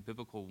believe, and we have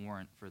biblical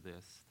warrant for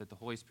this, that the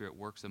Holy Spirit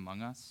works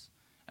among us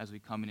as we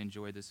come and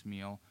enjoy this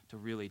meal to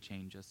really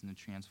change us and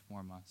to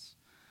transform us.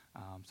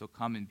 So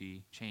come and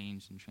be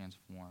changed and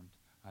transformed,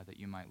 that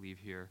you might leave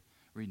here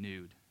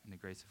renewed in the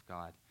grace of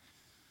God.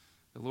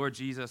 The Lord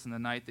Jesus, on the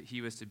night that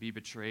he was to be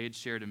betrayed,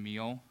 shared a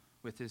meal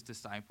with his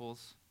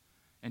disciples.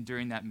 And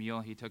during that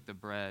meal, he took the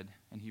bread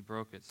and he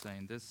broke it,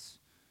 saying, "This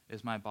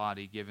is my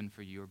body given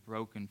for you, or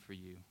broken for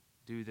you.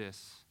 Do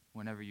this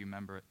whenever you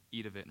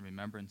eat of it in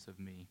remembrance of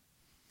me."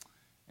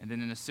 And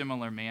then in a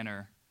similar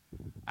manner,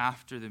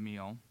 after the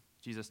meal,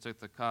 Jesus took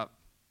the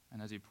cup,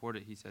 and as he poured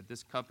it, he said,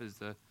 "This cup is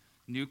the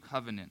new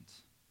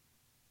covenant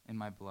in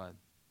my blood.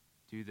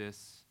 Do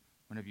this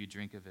whenever you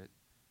drink of it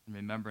in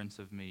remembrance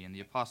of me." And the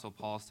Apostle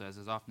Paul says,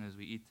 as often as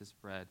we eat this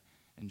bread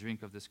and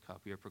drink of this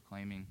cup, we are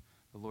proclaiming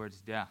the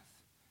Lord's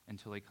death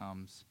until he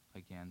comes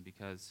again,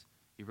 because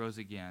he rose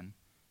again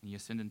and he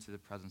ascended into the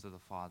presence of the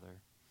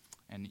Father.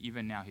 And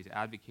even now he's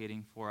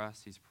advocating for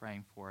us, he's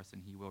praying for us,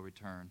 and he will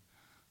return.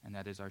 And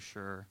that is our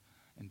sure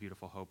and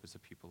beautiful hope as a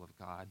people of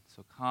God.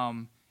 So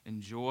come,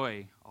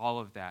 enjoy all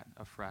of that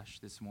afresh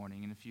this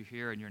morning. And if you're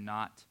here and you're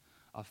not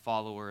a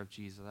follower of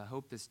Jesus, I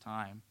hope this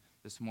time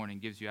this morning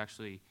gives you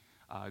actually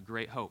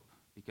great hope,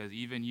 because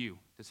even you,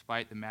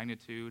 despite the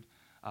magnitude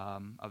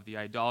of the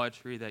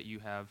idolatry that you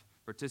have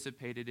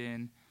participated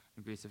in,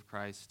 the grace of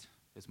Christ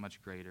is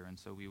much greater. And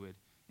so we would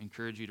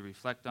encourage you to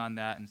reflect on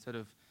that. Instead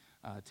of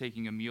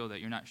taking a meal that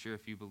you're not sure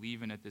if you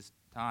believe in at this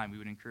time, we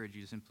would encourage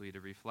you simply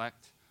to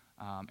reflect.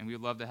 And we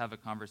would love to have a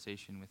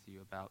conversation with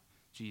you about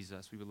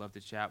Jesus. We would love to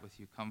chat with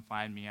you. Come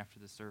find me after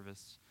the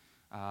service.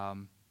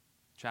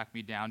 Track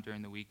me down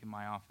during the week in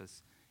my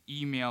office.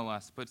 Email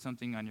us. Put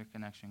something on your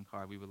connection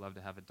card. We would love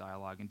to have a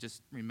dialogue. And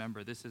just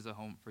remember, this is a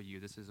home for you.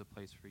 This is a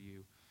place for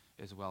you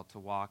as well to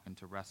walk and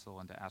to wrestle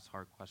and to ask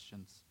hard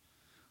questions.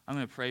 I'm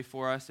going to pray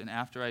for us, and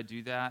after I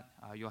do that,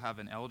 you'll have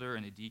an elder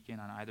and a deacon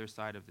on either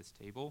side of this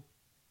table,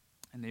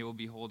 and they will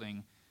be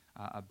holding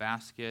a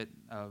basket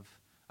of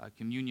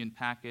communion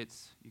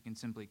packets. You can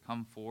simply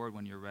come forward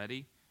when you're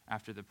ready.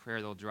 After the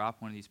prayer, they'll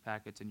drop one of these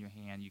packets in your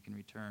hand. You can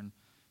return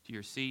to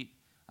your seat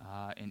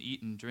and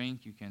eat and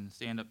drink. You can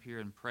stand up here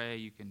and pray.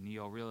 You can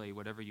kneel, really,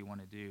 whatever you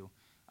want to do.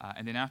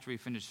 And then after we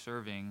finish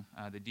serving,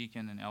 the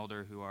deacon and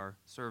elder who are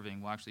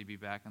serving will actually be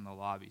back in the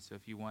lobby. So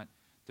if you want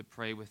to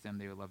pray with them,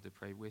 they would love to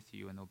pray with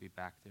you, and they'll be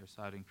back there.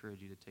 So I'd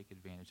encourage you to take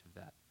advantage of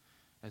that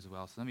as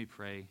well. So let me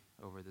pray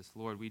over this.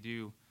 Lord, we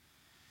do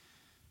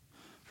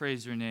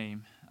praise your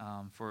name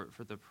for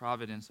the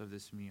providence of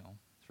this meal,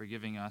 for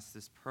giving us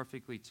this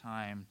perfectly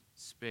timed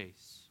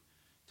space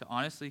to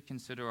honestly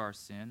consider our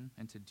sin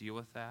and to deal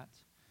with that,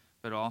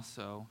 but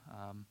also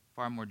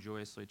far more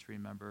joyously to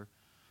remember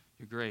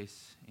your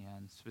grace,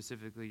 and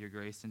specifically your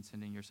grace in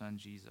sending your son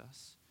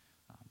Jesus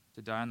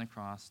to die on the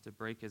cross, to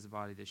break his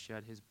body, to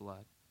shed his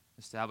blood,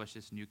 establish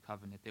this new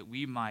covenant, that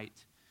we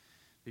might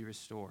be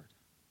restored.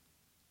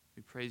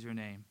 We praise your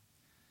name,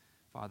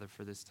 Father,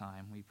 for this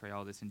time. We pray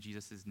all this in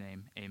Jesus'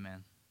 name.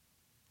 Amen.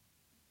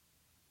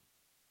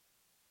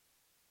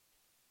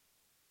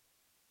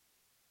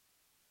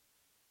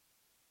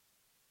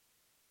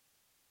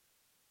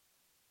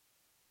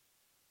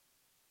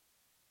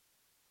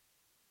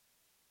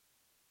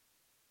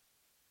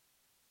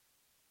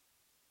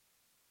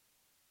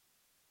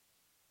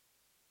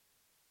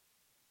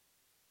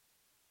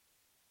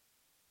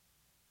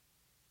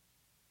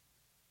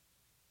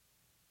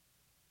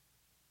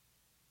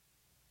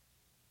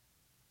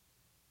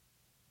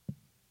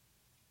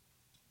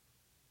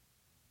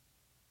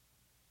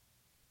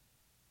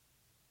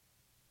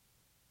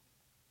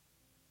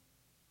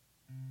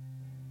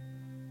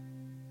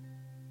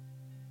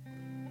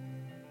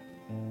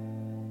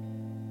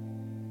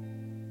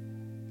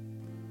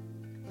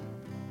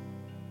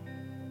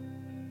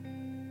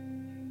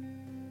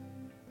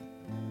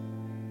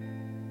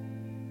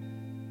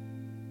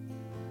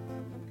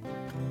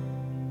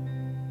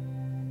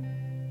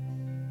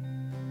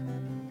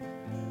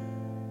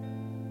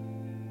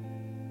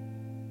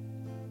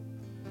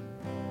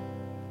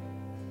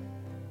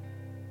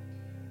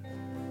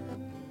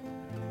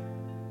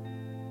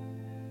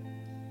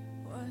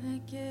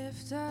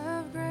 Gift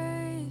of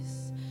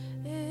grace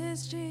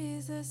is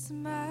Jesus,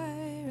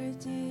 my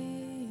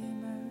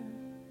Redeemer.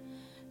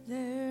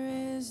 There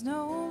is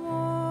no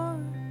more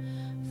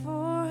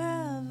for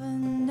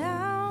heaven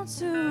now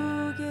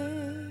to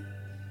give.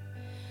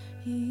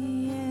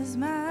 He is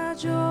my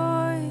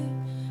joy,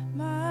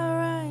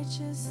 my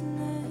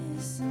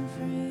righteousness and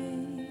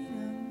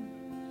freedom,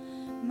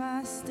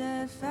 my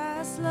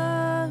steadfast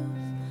love.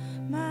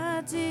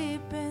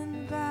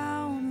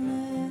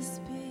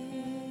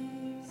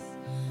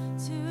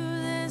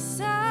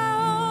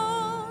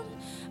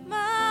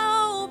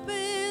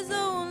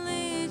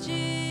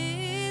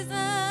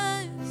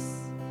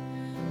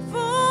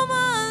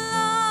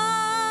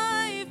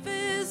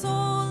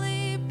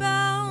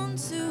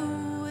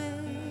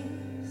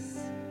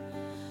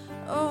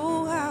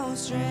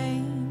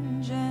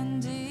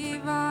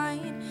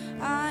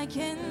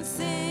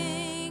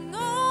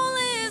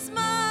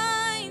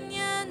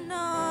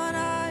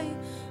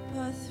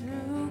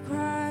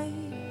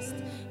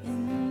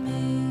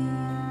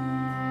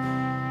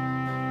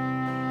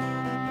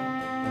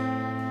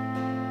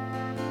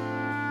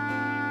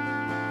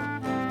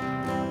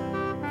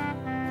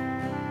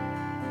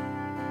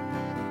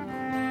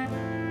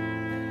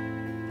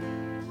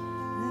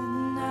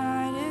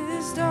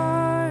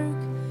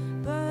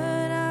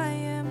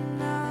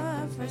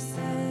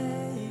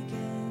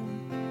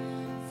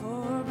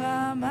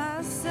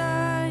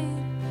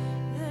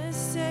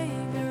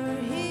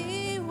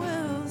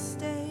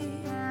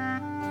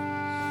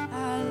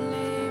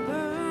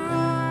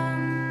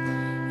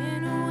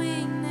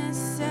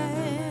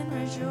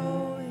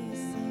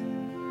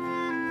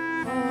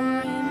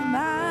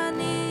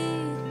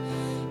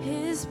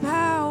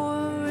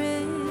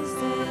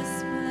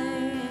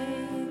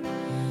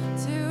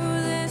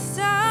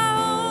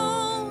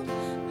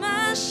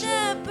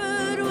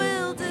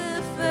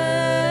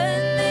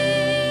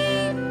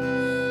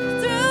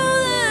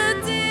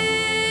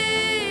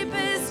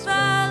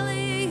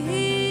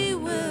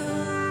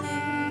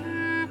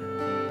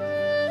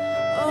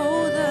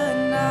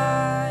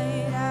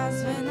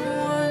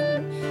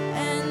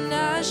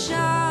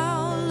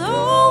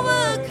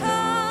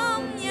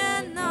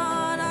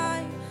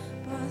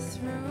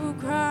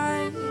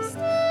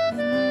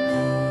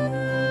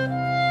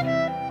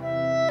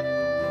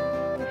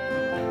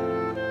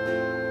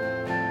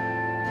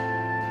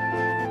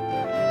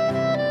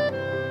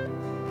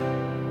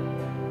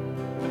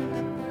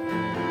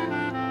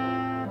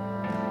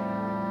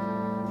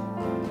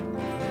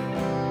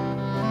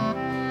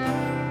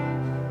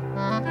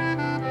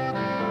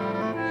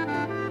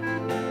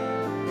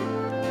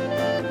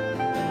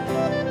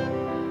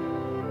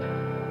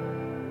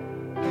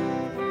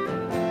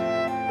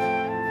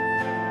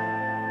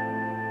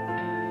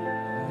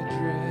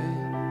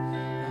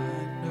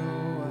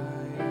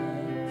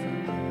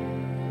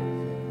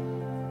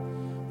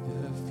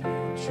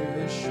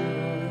 future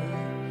sure,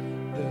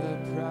 the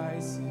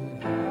price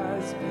it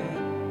has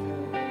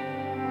been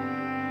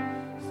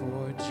paid.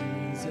 For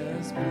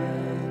Jesus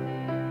bled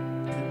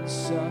and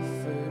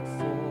suffered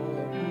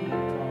for me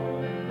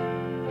part,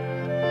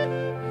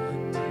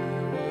 and he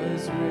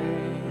was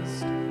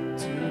raised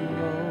to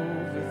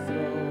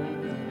overthrow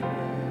the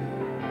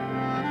grave.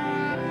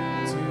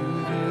 To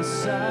this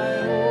I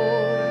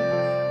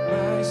hold,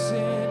 my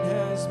sin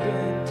has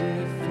been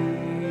defeated.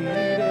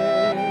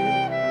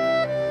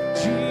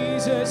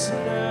 Jesus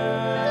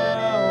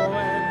now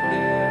and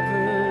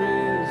ever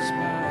is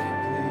my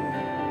plea.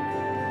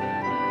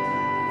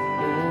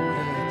 Oh,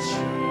 the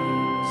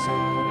chains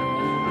are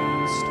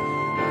released,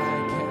 I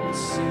can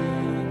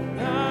sing,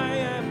 I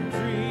am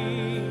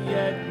free,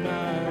 yet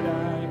not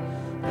I,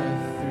 but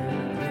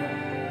through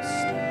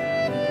Christ.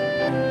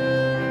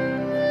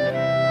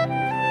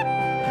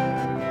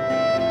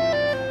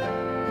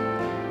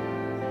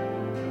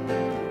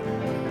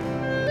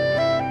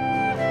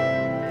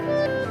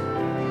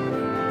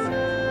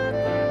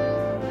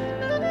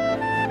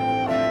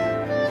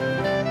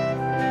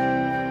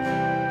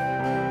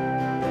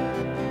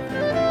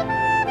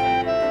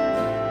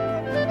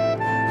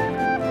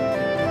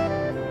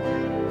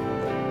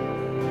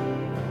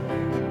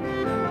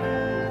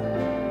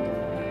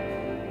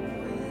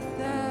 With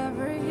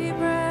every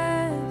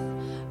breath,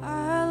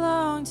 I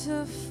long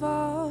to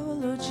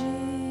follow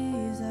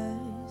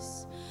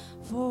Jesus,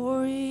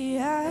 for he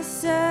has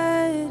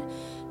said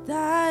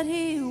that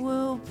he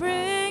will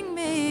bring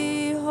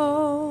me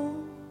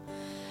home.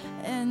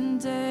 And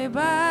day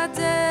by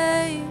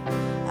day,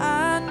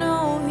 I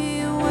know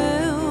he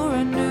will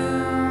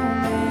renew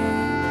me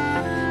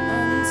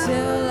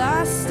until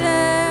I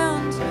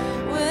stand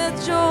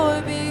with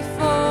joy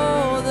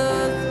before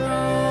the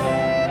throne.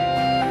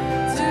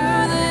 To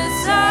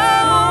this I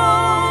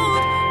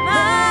hold,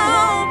 my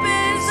hope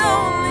is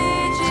only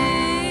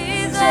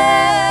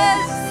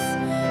Jesus.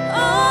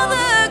 All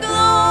the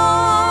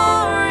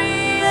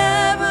glory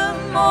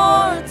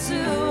evermore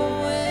to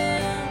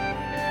Him.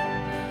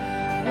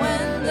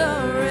 When the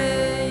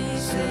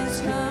race is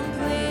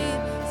complete,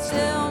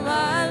 still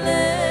my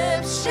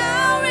lips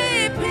shall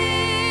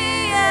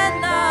repeat, and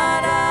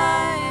not I,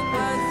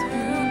 but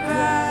through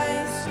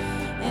Christ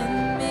in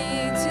me.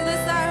 To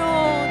this I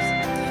hold,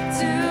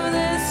 to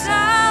this I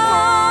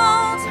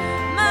hold,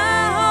 my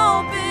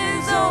hope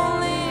is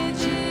only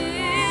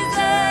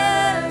Jesus.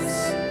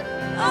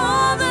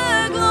 All the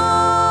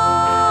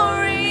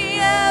glory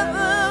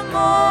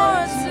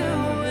evermore to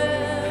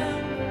Him.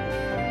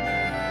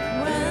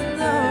 When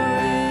the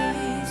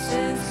race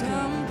is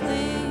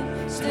complete,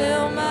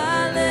 still my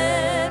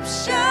lips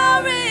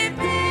shall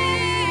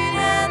repeat,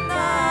 and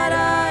not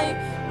I,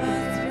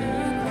 but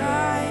through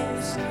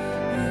Christ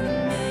in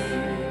me.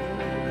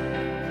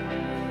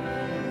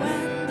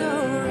 When the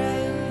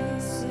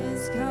race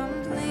is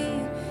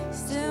complete,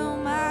 still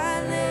my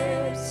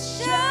lips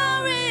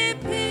shall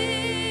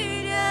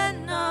repeat, and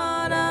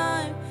not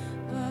I,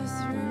 but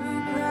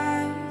through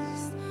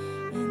Christ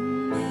in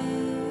me.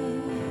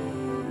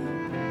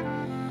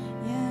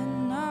 Yet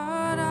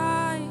not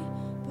I,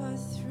 but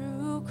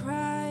through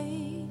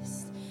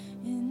Christ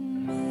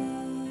in me.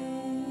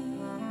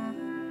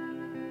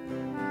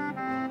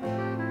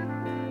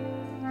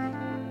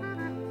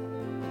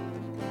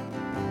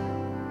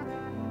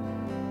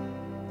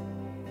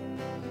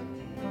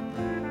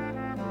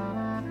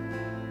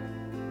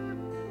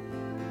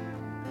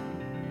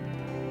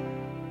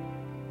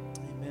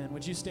 Amen.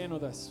 Would you stand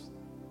with us?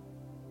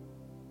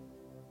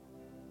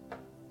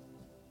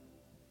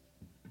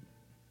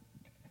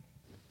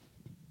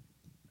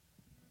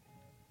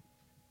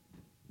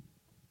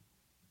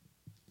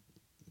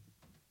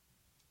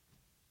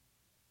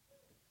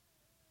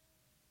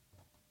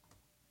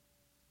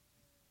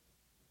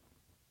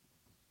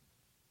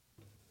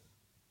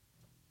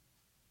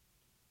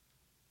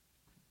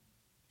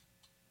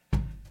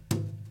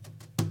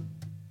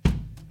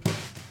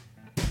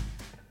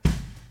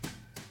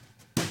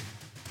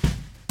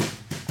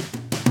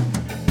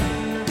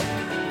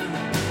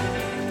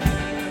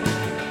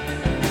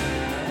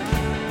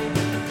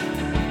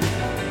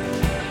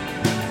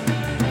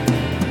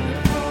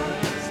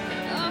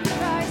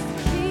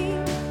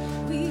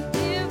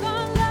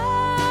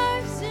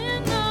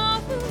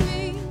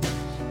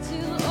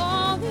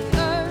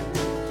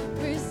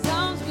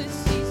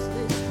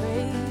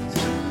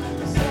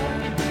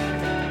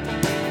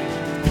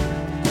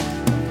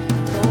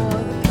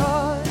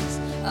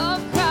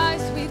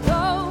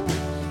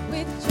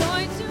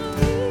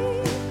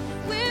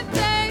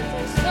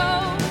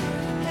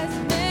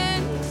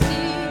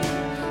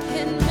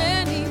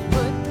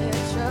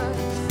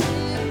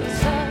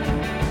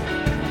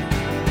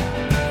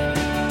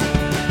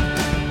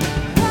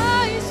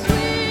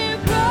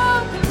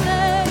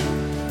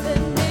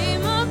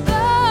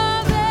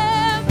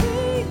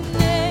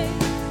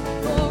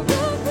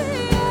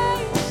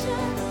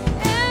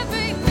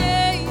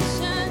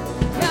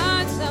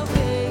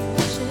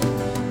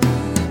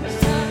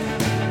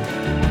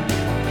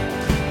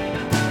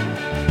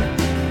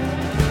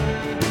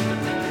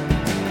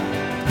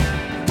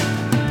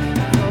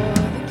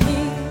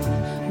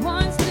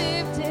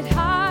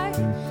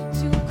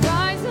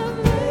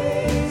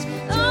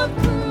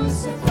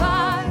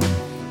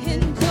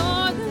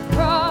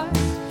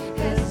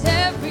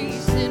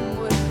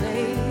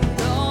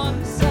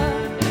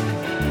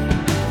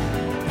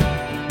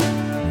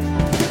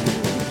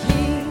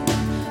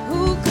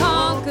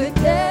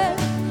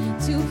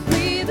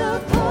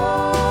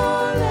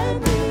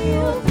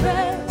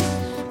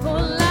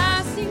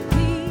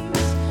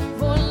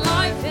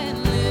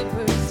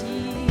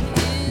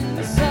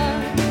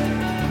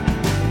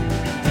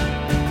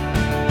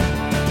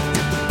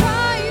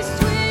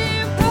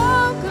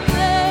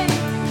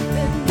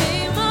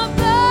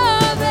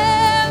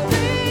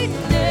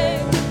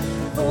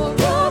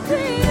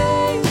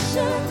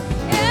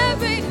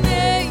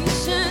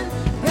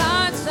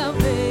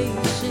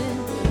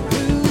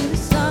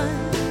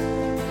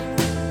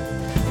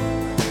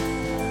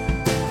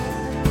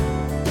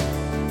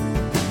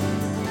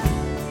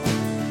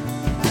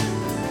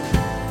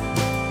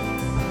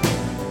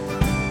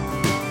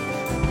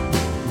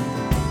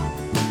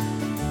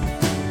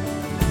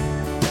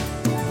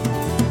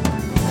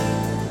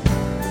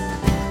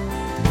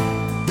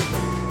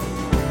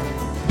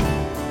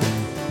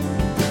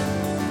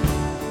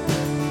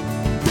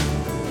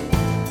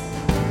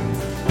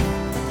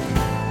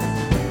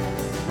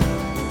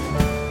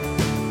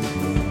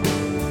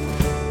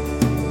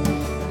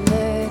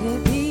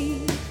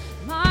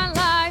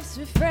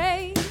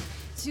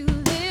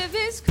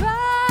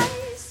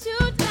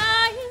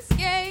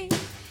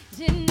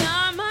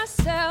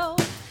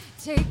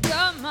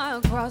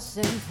 cross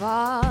and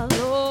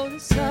follow the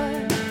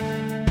sun.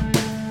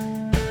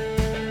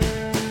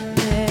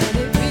 Let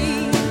it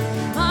be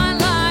my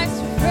life's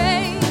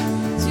refrain.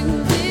 To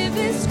live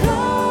is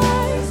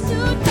Christ,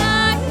 to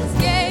die is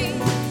gain.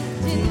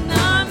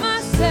 Deny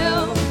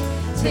myself,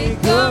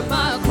 take up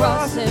my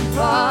cross and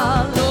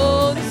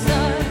follow the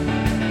sun.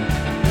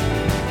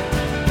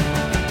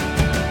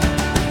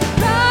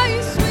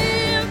 Christ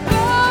will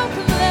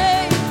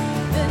proclaim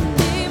the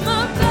name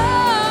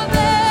above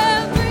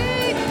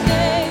every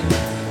name.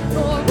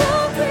 For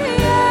all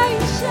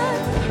creation,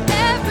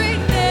 every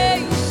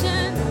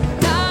nation,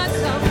 God's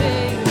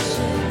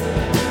salvation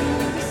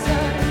through the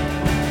Son.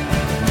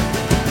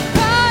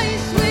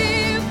 Christ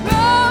will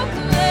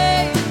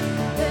proclaim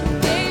the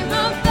name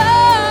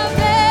above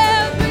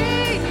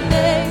every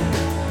name.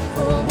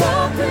 For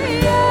all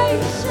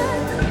creation,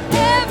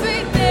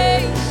 every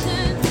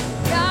nation,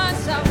 God's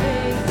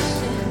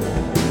salvation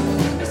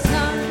through the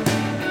Son.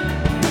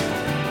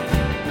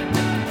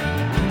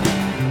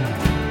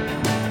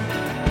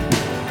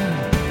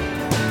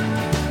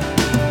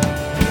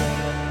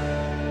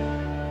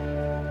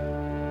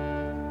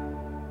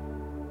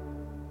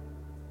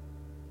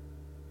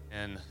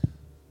 And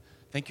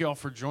thank you all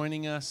for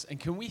joining us. And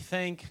can we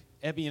thank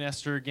Ebby and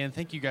Esther again?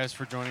 Thank you guys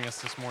for joining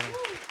us this morning.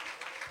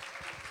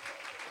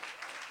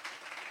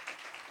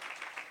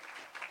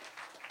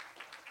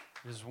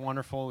 It is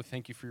wonderful. We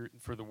thank you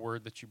for the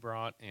word that you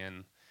brought,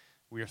 and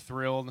we are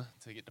thrilled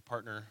to get to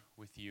partner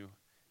with you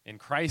in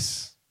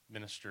Christ's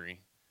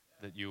ministry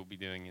that you will be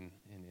doing in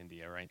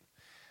India, right?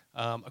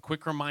 A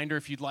quick reminder,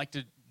 if you'd like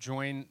to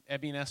join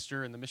Ebby and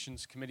Esther and the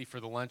missions committee for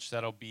the lunch,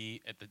 that'll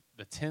be at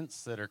the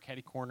tents that are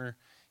catty corner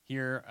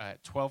here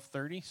at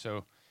 12:30,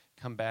 so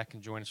come back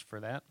and join us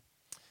for that.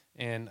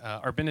 And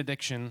our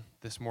benediction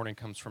this morning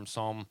comes from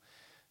Psalm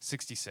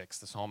 66.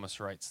 The psalmist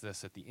writes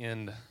this at the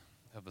end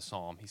of the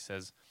psalm. He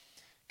says,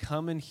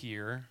 "Come and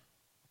hear,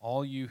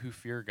 all you who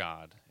fear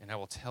God, and I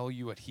will tell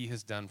you what he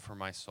has done for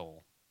my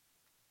soul.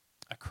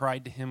 I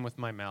cried to him with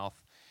my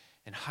mouth,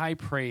 and high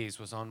praise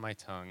was on my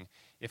tongue.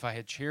 If I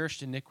had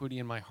cherished iniquity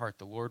in my heart,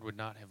 the Lord would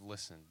not have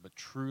listened. But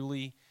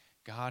truly,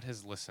 God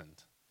has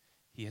listened.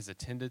 He has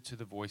attended to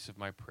the voice of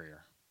my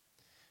prayer.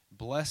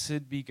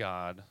 Blessed be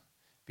God,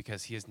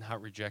 because he has not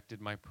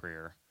rejected my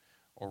prayer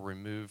or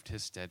removed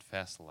his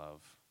steadfast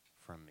love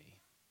from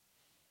me."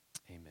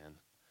 Amen.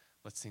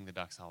 Let's sing the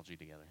doxology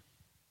together.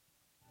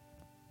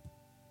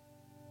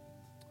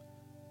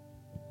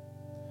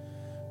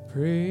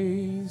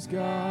 Praise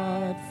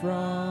God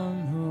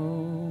from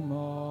whom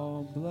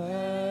all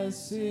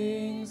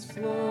blessings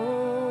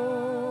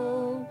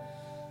flow.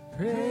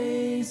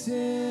 Praise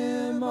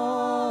him,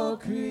 all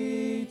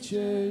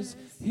creatures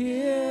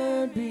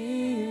here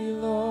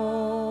below.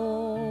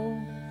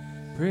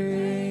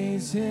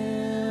 Praise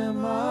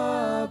him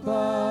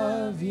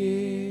above,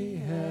 ye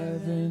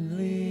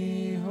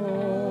heavenly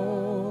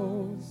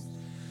hosts.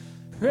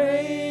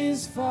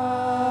 Praise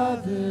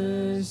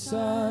Father,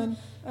 Son,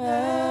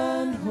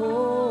 and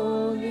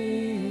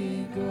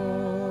Holy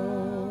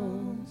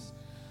Ghost.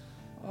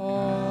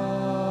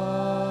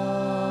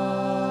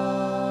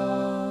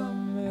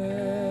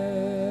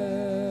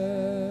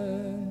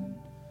 Amen.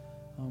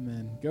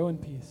 Amen. Go in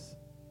peace.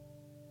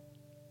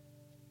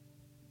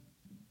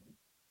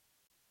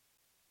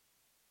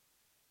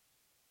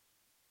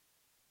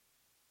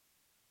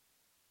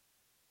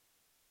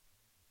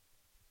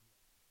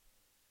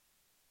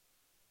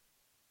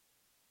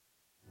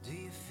 Do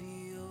you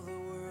feel the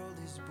world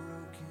is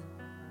broken?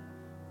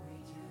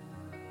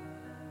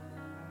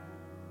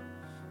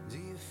 Do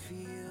you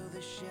feel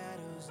the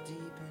shadows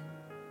deepen?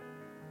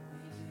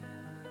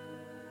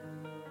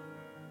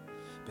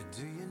 But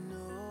do you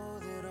know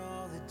that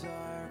all the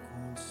dark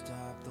won't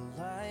stop the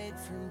light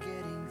from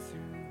getting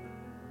through?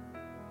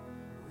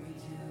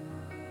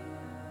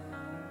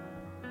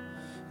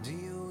 Do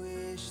you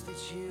wish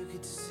that you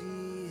could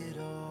see it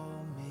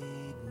all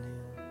made new?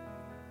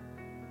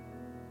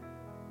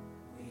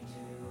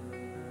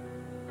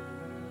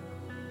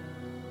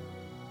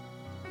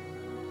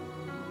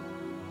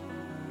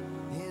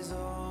 Is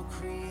all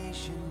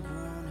creation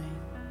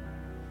groaning?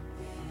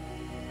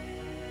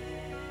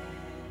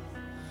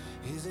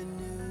 Is a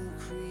new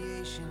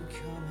creation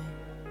coming?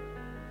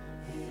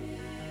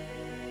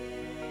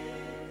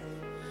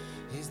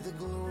 Is the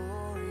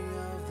glory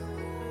of the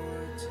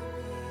Lord to be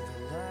the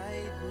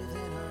light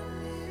within our